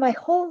 not in my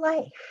whole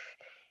life.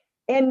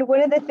 And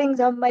one of the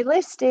things on my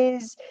list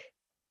is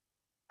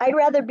I'd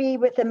rather be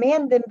with a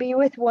man than be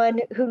with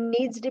one who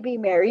needs to be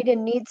married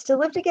and needs to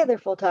live together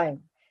full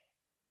time.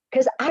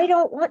 Because I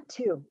don't want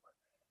to.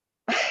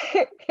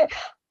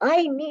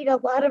 I need a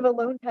lot of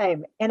alone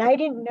time. And I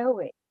didn't know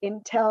it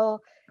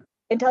until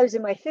I was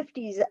in my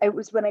 50s. It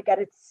was when I got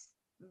a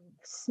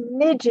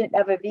smidgen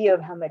of a view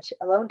of how much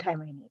alone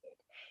time I needed.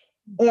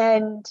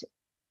 And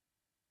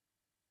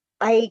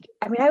I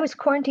mean, I was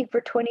quarantined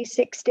for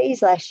 26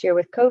 days last year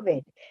with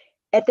COVID.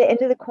 At the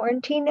end of the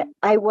quarantine,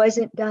 I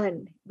wasn't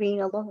done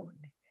being alone.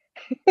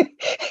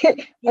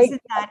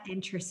 Isn't that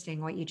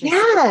interesting what you just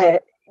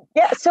said?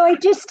 Yeah. Yeah.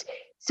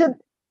 So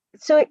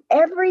so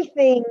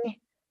everything,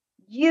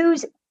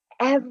 use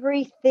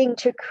everything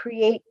to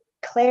create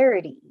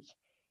clarity.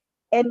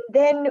 And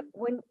then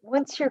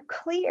once you're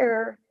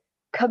clear,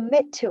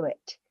 commit to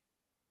it.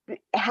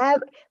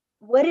 Have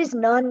what is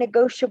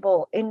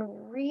non-negotiable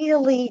and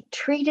really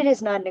treat it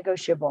as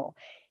non-negotiable.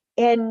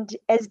 And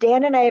as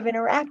Dan and I have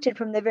interacted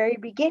from the very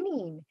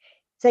beginning,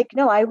 it's like,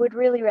 no, I would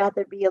really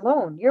rather be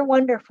alone. You're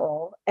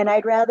wonderful, and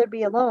I'd rather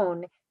be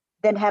alone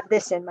than have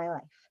this in my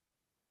life.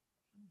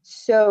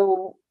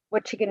 So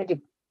what you gonna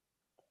do?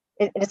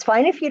 And it's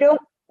fine if you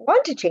don't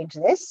want to change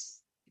this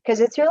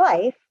because it's your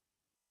life,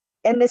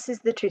 and this is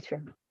the truth for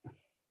me.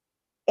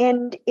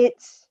 And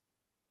it's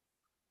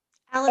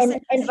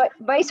Allison, and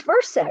vice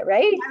versa,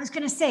 right? I was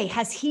going to say,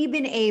 has he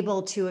been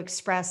able to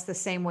express the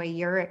same way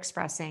you're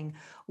expressing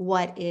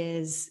what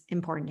is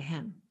important to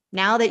him?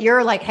 Now that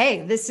you're like,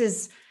 hey, this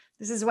is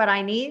what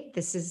I need.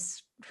 This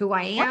is who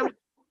I am.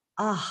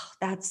 Oh,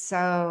 that's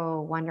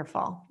so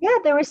wonderful. Yeah,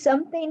 there was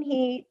something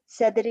he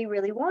said that he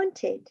really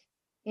wanted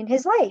in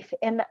his life.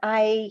 And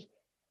I'm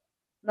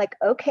like,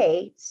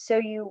 okay, so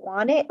you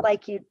want it,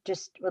 like you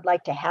just would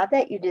like to have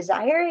that, you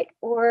desire it,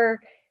 or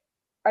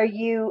are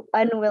you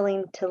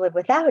unwilling to live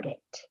without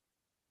it?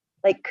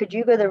 Like, could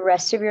you go the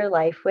rest of your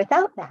life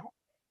without that?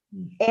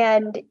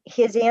 And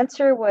his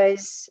answer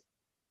was,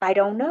 I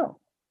don't know.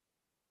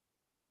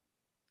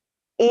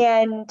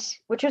 And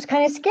which was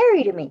kind of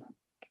scary to me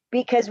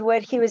because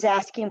what he was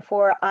asking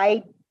for,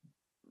 I'm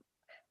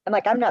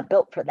like, I'm not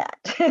built for that.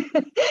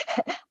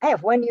 I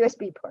have one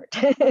USB port.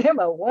 I'm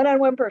a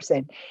one-on-one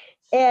person.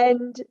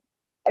 And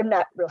I'm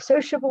not real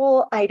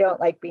sociable. I don't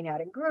like being out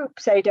in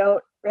groups. I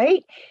don't,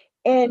 right?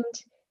 And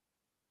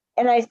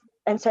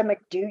so I'm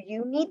like, do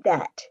you need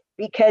that?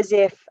 Because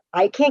if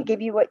I can't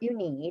give you what you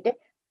need,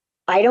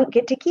 I don't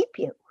get to keep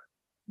you.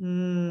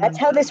 That's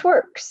how this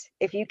works.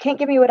 If you can't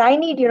give me what I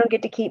need, you don't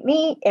get to keep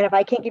me. And if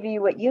I can't give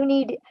you what you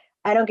need,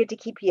 I don't get to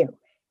keep you.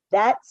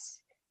 That's,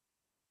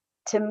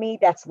 to me,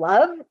 that's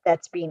love.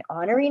 That's being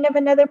honoring of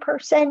another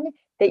person,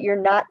 that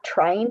you're not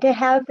trying to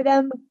have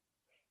them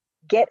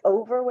get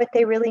over what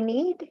they really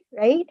need,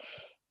 right?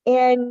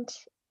 And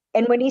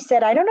when he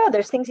said, I don't know,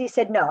 there's things he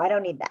said, no, I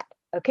don't need that.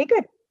 Okay,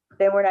 good.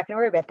 Then we're not going to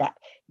worry about that.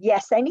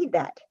 Yes, I need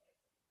that.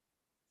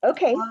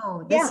 Okay.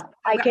 Oh, yeah,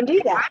 I can do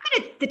that.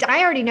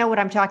 I already know what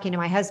I'm talking to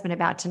my husband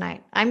about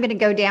tonight. I'm going to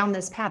go down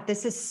this path.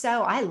 This is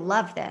so, I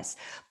love this.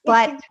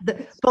 But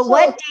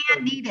what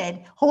Dan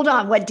needed, hold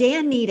on, what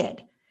Dan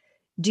needed,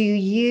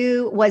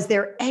 was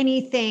there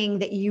anything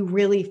that you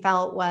really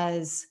felt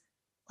was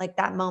like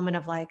that moment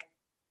of like,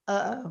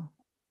 uh-oh,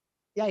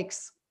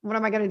 yikes, what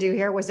am I going to do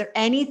here? Was there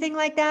anything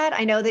like that?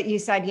 I know that you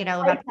said,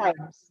 about 5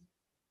 times.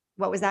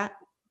 What was that?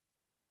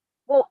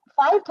 Well,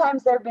 5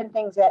 times there have been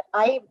things that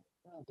I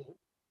needed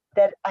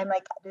that I'm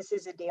like, this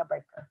is a deal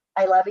breaker.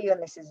 I love you, and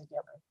this is a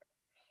deal breaker.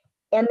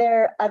 And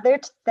there are other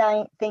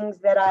things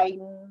that I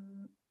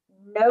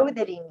know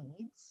that he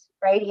needs,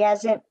 right?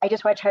 I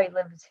just watch how he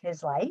lives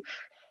his life.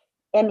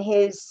 And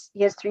he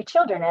has 3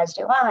 children, as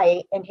do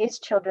I, and his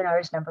children are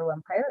his number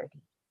one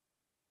priority.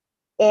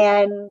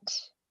 And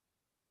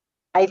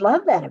I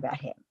love that about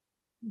him.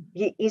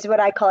 He's what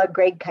I call a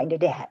Greg kind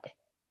of dad,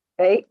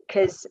 right?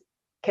 Because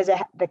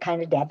the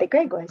kind of dad that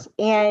Greg was.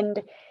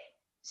 And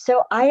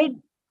so I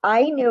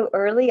knew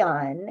early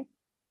on,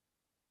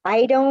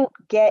 I don't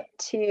get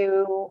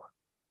to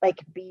like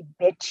be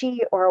bitchy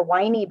or a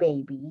whiny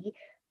baby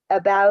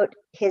about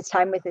his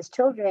time with his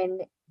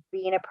children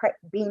being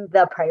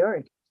the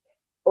priority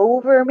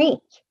over me.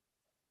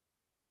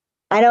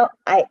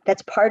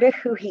 That's part of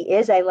who he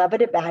is. I love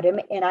it about him.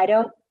 And I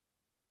don't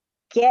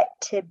get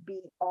to be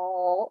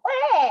all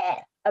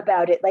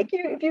about it. Like,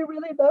 if you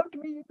really loved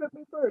me, you put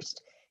me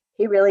first.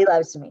 He really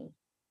loves me,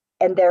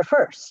 and they're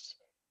first.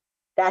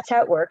 That's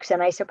how it works.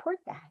 And I support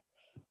that.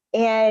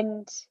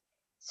 And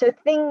so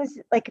things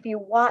like, if you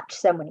watch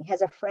someone, he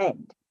has a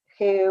friend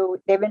who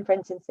they've been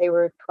friends since they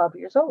were 12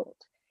 years old.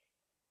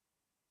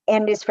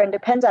 And his friend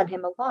depends on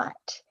him a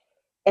lot.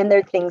 And there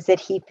are things that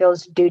he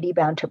feels duty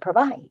bound to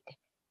provide.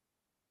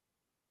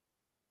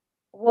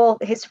 Well,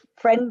 his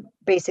friend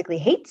basically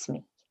hates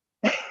me.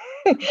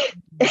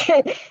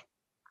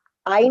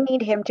 I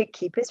need him to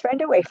keep his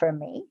friend away from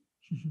me,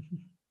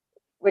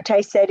 which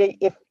I said,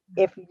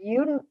 if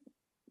you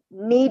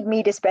need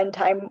me to spend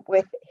time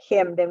with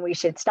him, then we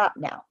should stop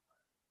now.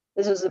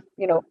 This was,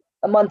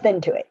 a month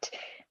into it.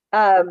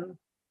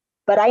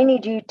 But I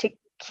need you to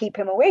keep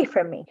him away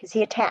from me because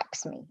he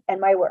attacks me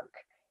and my work.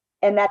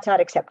 And that's not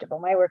acceptable.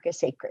 My work is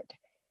sacred.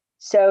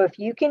 So if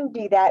you can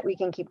do that, we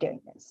can keep doing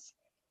this.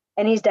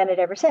 And he's done it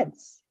ever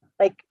since,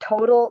 like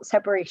total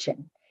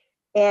separation.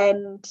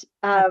 And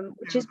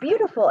which is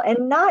beautiful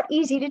and not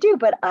easy to do,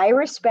 but I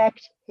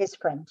respect his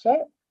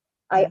friendship.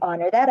 I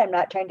honor that. I'm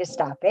not trying to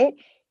stop it.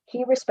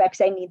 He respects,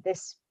 I need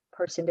this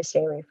person to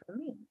stay away from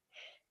me.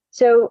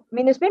 So, I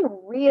mean, there's been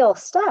real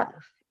stuff.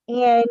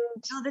 and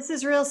Oh, this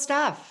is real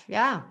stuff.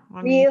 Yeah.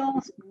 I mean,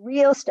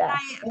 real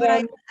stuff. but I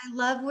And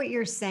love what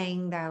you're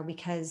saying though,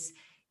 because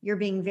you're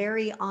being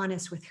very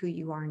honest with who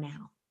you are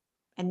now.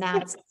 And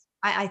that's,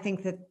 I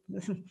think that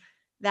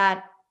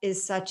that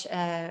is such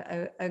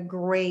a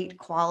great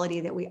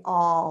quality that we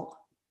all,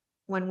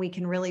 when we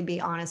can really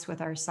be honest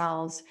with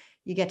ourselves,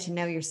 you get to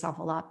know yourself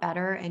a lot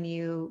better and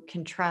you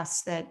can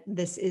trust that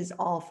this is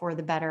all for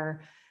the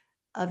better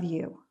of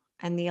you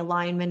and the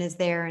alignment is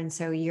there. And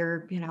so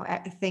you're,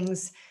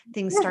 things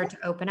start to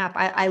open up.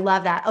 I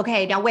love that.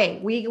 Okay. Now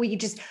wait, we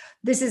just,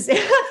 this is,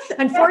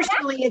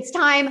 unfortunately it's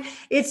time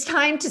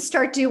to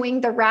start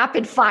doing the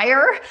rapid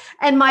fire.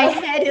 And my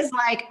head is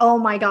like, oh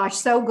my gosh,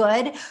 so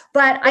good.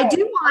 But I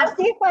do I'll want,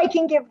 see if I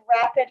can give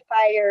rapid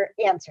fire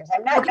answers.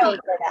 I'm not known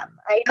for them.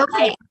 I'm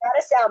okay. not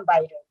a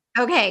soundbiter.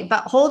 Okay.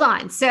 But hold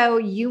on. So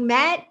you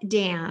met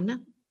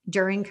Dan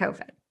during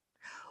COVID.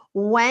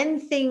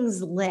 When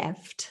things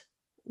lift,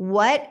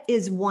 what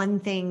is one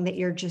thing that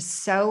you're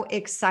just so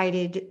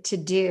excited to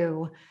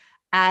do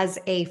as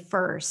a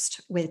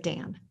first with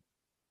Dan?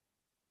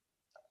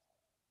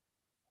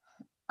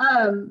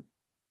 Um,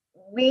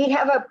 we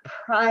have a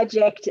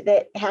project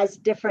that has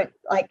different,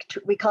 like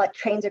we call it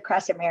Trains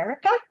Across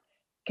America,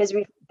 because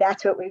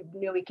that's what we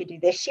knew we could do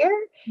this year.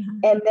 Mm-hmm.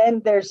 And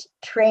then there's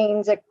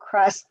trains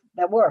across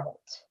the world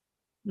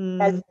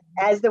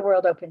as the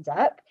world opens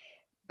up.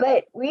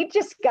 But we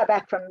just got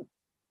back from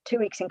 2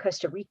 weeks in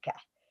Costa Rica.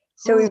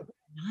 So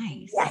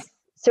nice. Yes.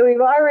 So we've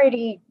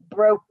already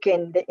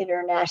broken the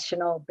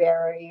international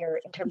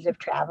barrier in terms of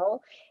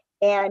travel.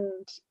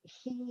 And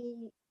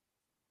he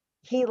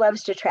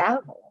loves to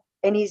travel.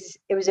 And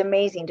it was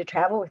amazing to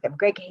travel with him.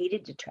 Greg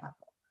hated to travel.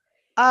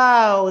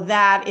 Oh,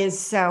 that is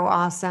so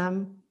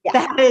awesome. Yeah.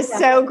 That is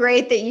so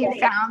great that you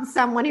found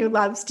someone who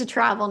loves to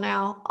travel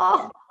now.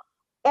 Oh.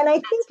 And I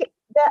think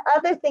the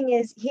other thing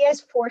is he has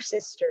 4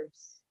 sisters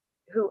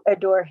who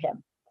adore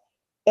him.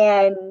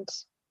 And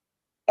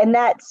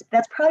that's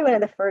probably one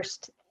of the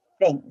first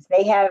things.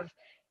 They have,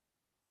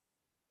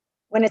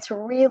 when it's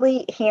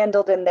really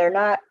handled and we're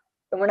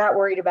not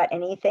worried about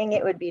anything,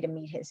 it would be to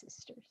meet his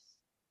sisters.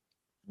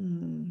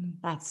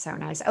 That's so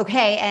nice.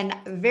 Okay. And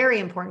very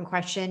important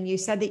question. You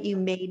said that you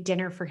made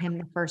dinner for him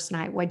the first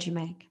night. What'd you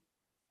make?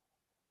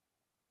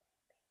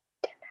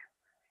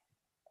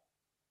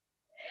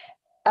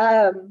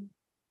 What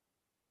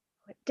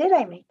did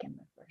I make him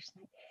the first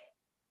night?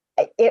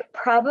 It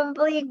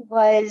probably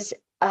was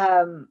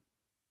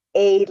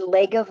a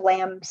leg of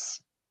lamb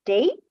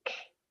steak.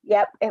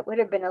 Yep, it would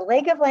have been a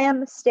leg of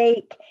lamb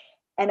steak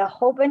and a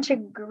whole bunch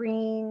of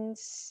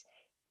greens.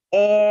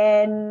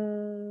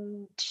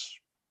 And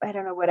I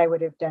don't know what I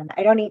would have done.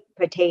 I don't eat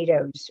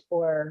potatoes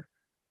or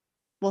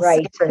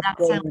rice or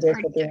grains or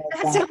something like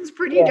that. Sounds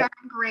pretty darn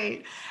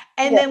great.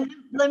 And then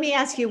let me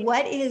ask you,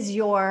 what is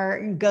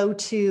your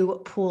go-to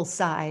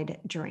poolside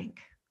drink?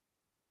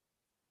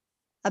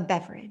 A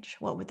beverage,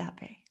 what would that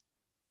be?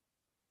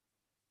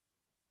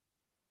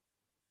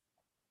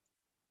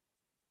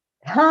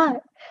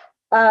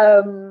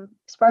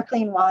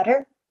 Sparkling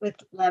water with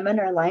lemon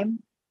or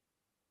lime.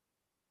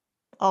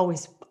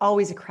 Always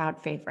a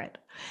crowd favorite.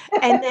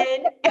 And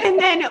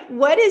then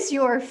what is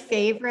your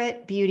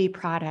favorite beauty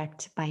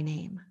product by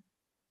name?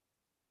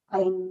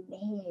 By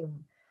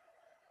name.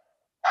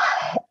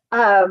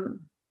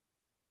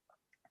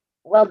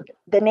 Well,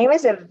 the name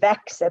is a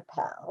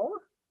Vexipel.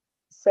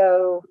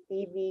 So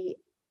EVEXIPEL.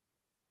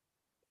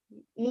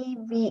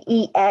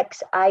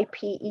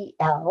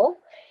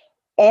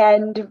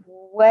 And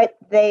what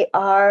they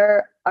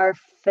are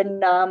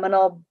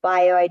phenomenal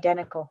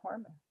bioidentical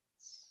hormones.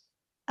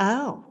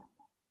 Oh.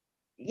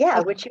 Yeah,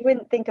 which you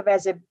wouldn't think of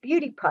as a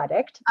beauty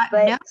product.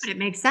 But no, but it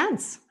makes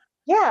sense.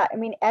 Yeah, I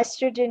mean,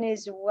 estrogen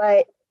is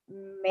what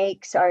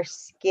makes our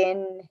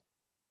skin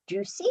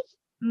juicy,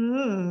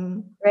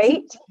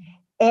 right?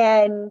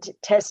 And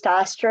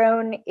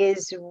testosterone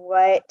is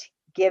what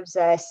gives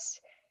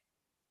us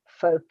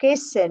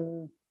focus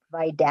and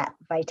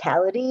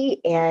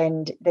vitality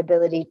and the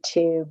ability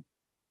to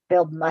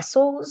build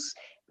muscles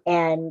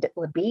and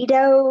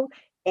libido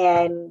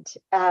and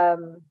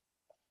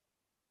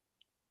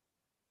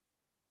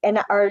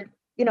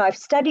I've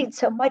studied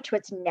so much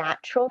what's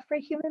natural for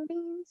human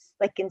beings,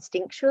 like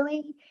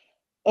instinctually,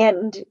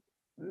 and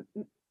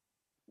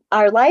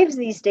our lives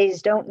these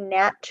days don't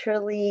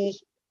naturally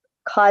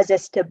cause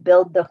us to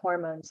build the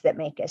hormones that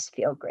make us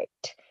feel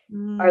great.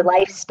 Our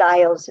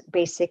lifestyles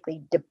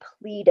basically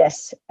deplete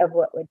us of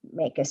what would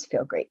make us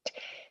feel great.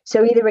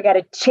 So either we got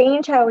to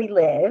change how we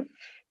live,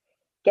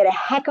 get a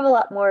heck of a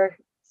lot more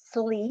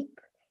sleep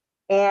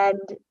and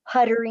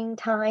puttering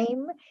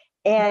time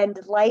and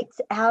lights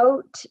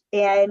out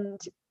and,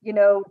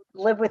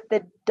 live with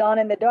the dawn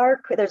in the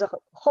dark. There's a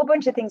whole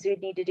bunch of things we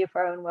need to do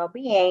for our own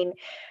well-being.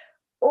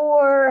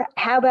 Or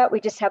how about we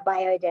just have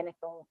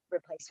bioidentical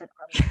replacement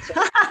hormones?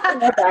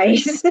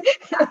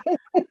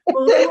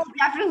 Well, we will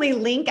definitely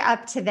link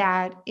up to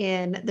that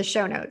in the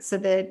show notes so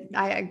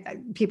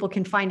that people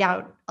can find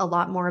out a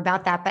lot more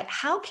about that. But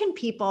how can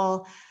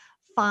people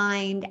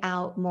find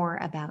out more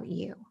about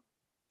you?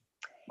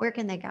 Where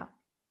can they go?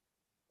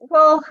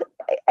 Well,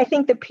 I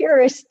think the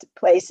purest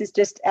place is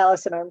just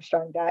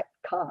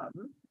AlisonArmstrong.com,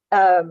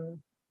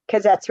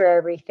 because that's where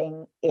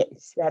everything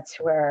is. That's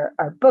where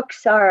our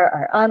books are,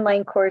 our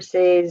online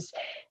courses,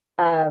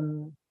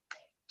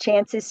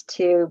 chances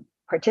to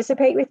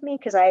participate with me,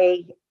 because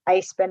I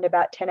spend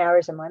about 10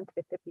 hours a month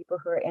with the people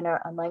who are in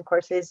our online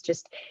courses,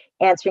 just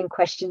answering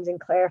questions and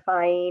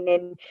clarifying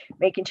and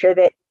making sure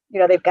that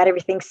they've got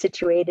everything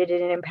situated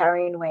in an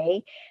empowering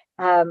way.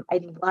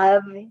 I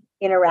love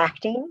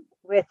interacting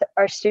with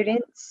our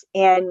students,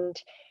 and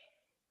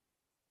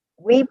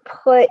we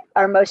put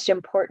our most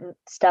important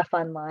stuff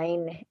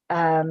online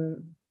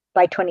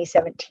by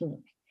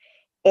 2017.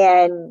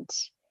 And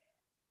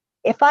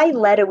if I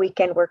led a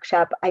weekend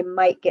workshop, I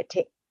might get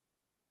to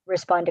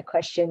respond to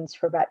questions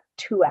for about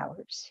 2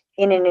 hours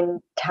in an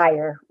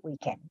entire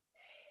weekend.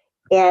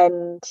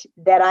 And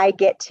that I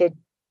get to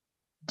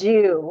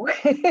do,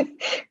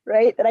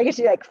 right? That I get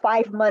to do like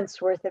 5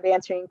 months worth of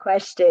answering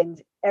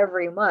questions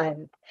every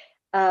month.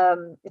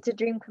 It's a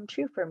dream come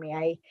true for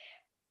me.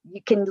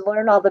 You can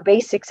learn all the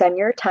basics on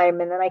your time,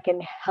 and then I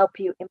can help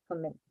you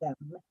implement them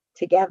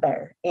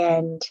together.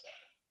 And,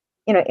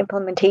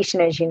 implementation,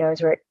 as you know,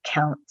 is where it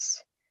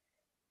counts.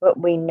 What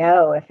we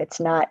know, if it's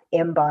not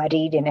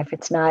embodied and if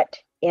it's not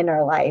in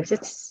our lives,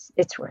 it's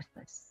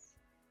worthless.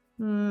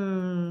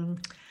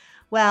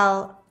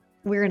 Well,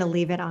 we're going to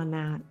leave it on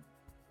that.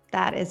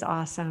 That is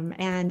awesome.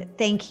 And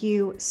thank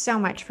you so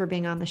much for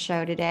being on the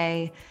show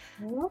today.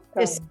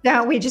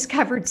 We just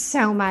covered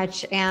so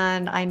much,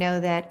 and I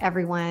know that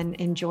everyone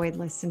enjoyed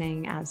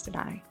listening, as did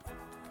I.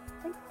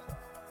 It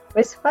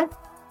was fun.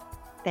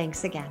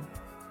 Thanks again.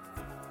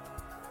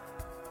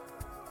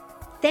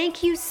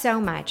 Thank you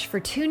so much for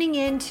tuning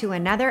in to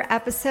another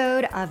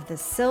episode of the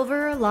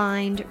Silver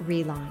Aligned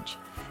Relaunch.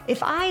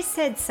 If I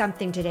said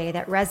something today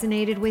that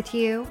resonated with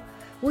you,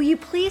 will you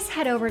please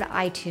head over to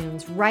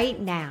iTunes right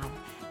now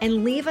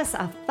and leave us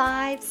a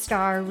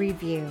 5-star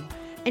review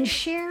and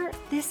share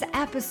this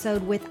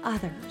episode with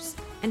others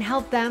and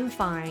help them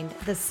find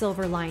the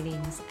silver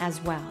linings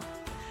as well.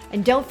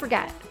 And don't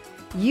forget,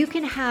 you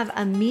can have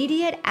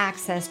immediate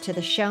access to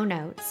the show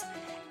notes,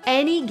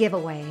 any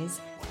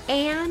giveaways,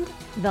 and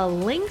the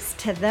links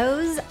to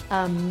those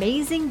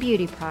amazing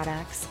beauty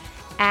products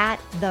at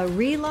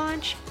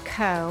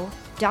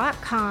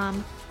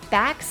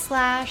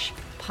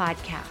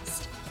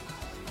therelaunchco.com/podcast.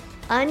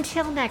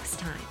 Until next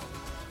time,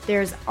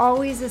 there's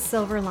always a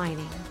silver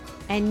lining,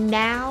 and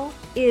now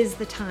is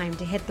the time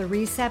to hit the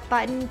reset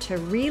button to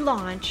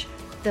relaunch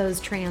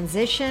those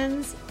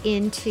transitions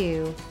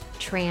into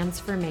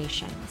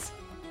transformations.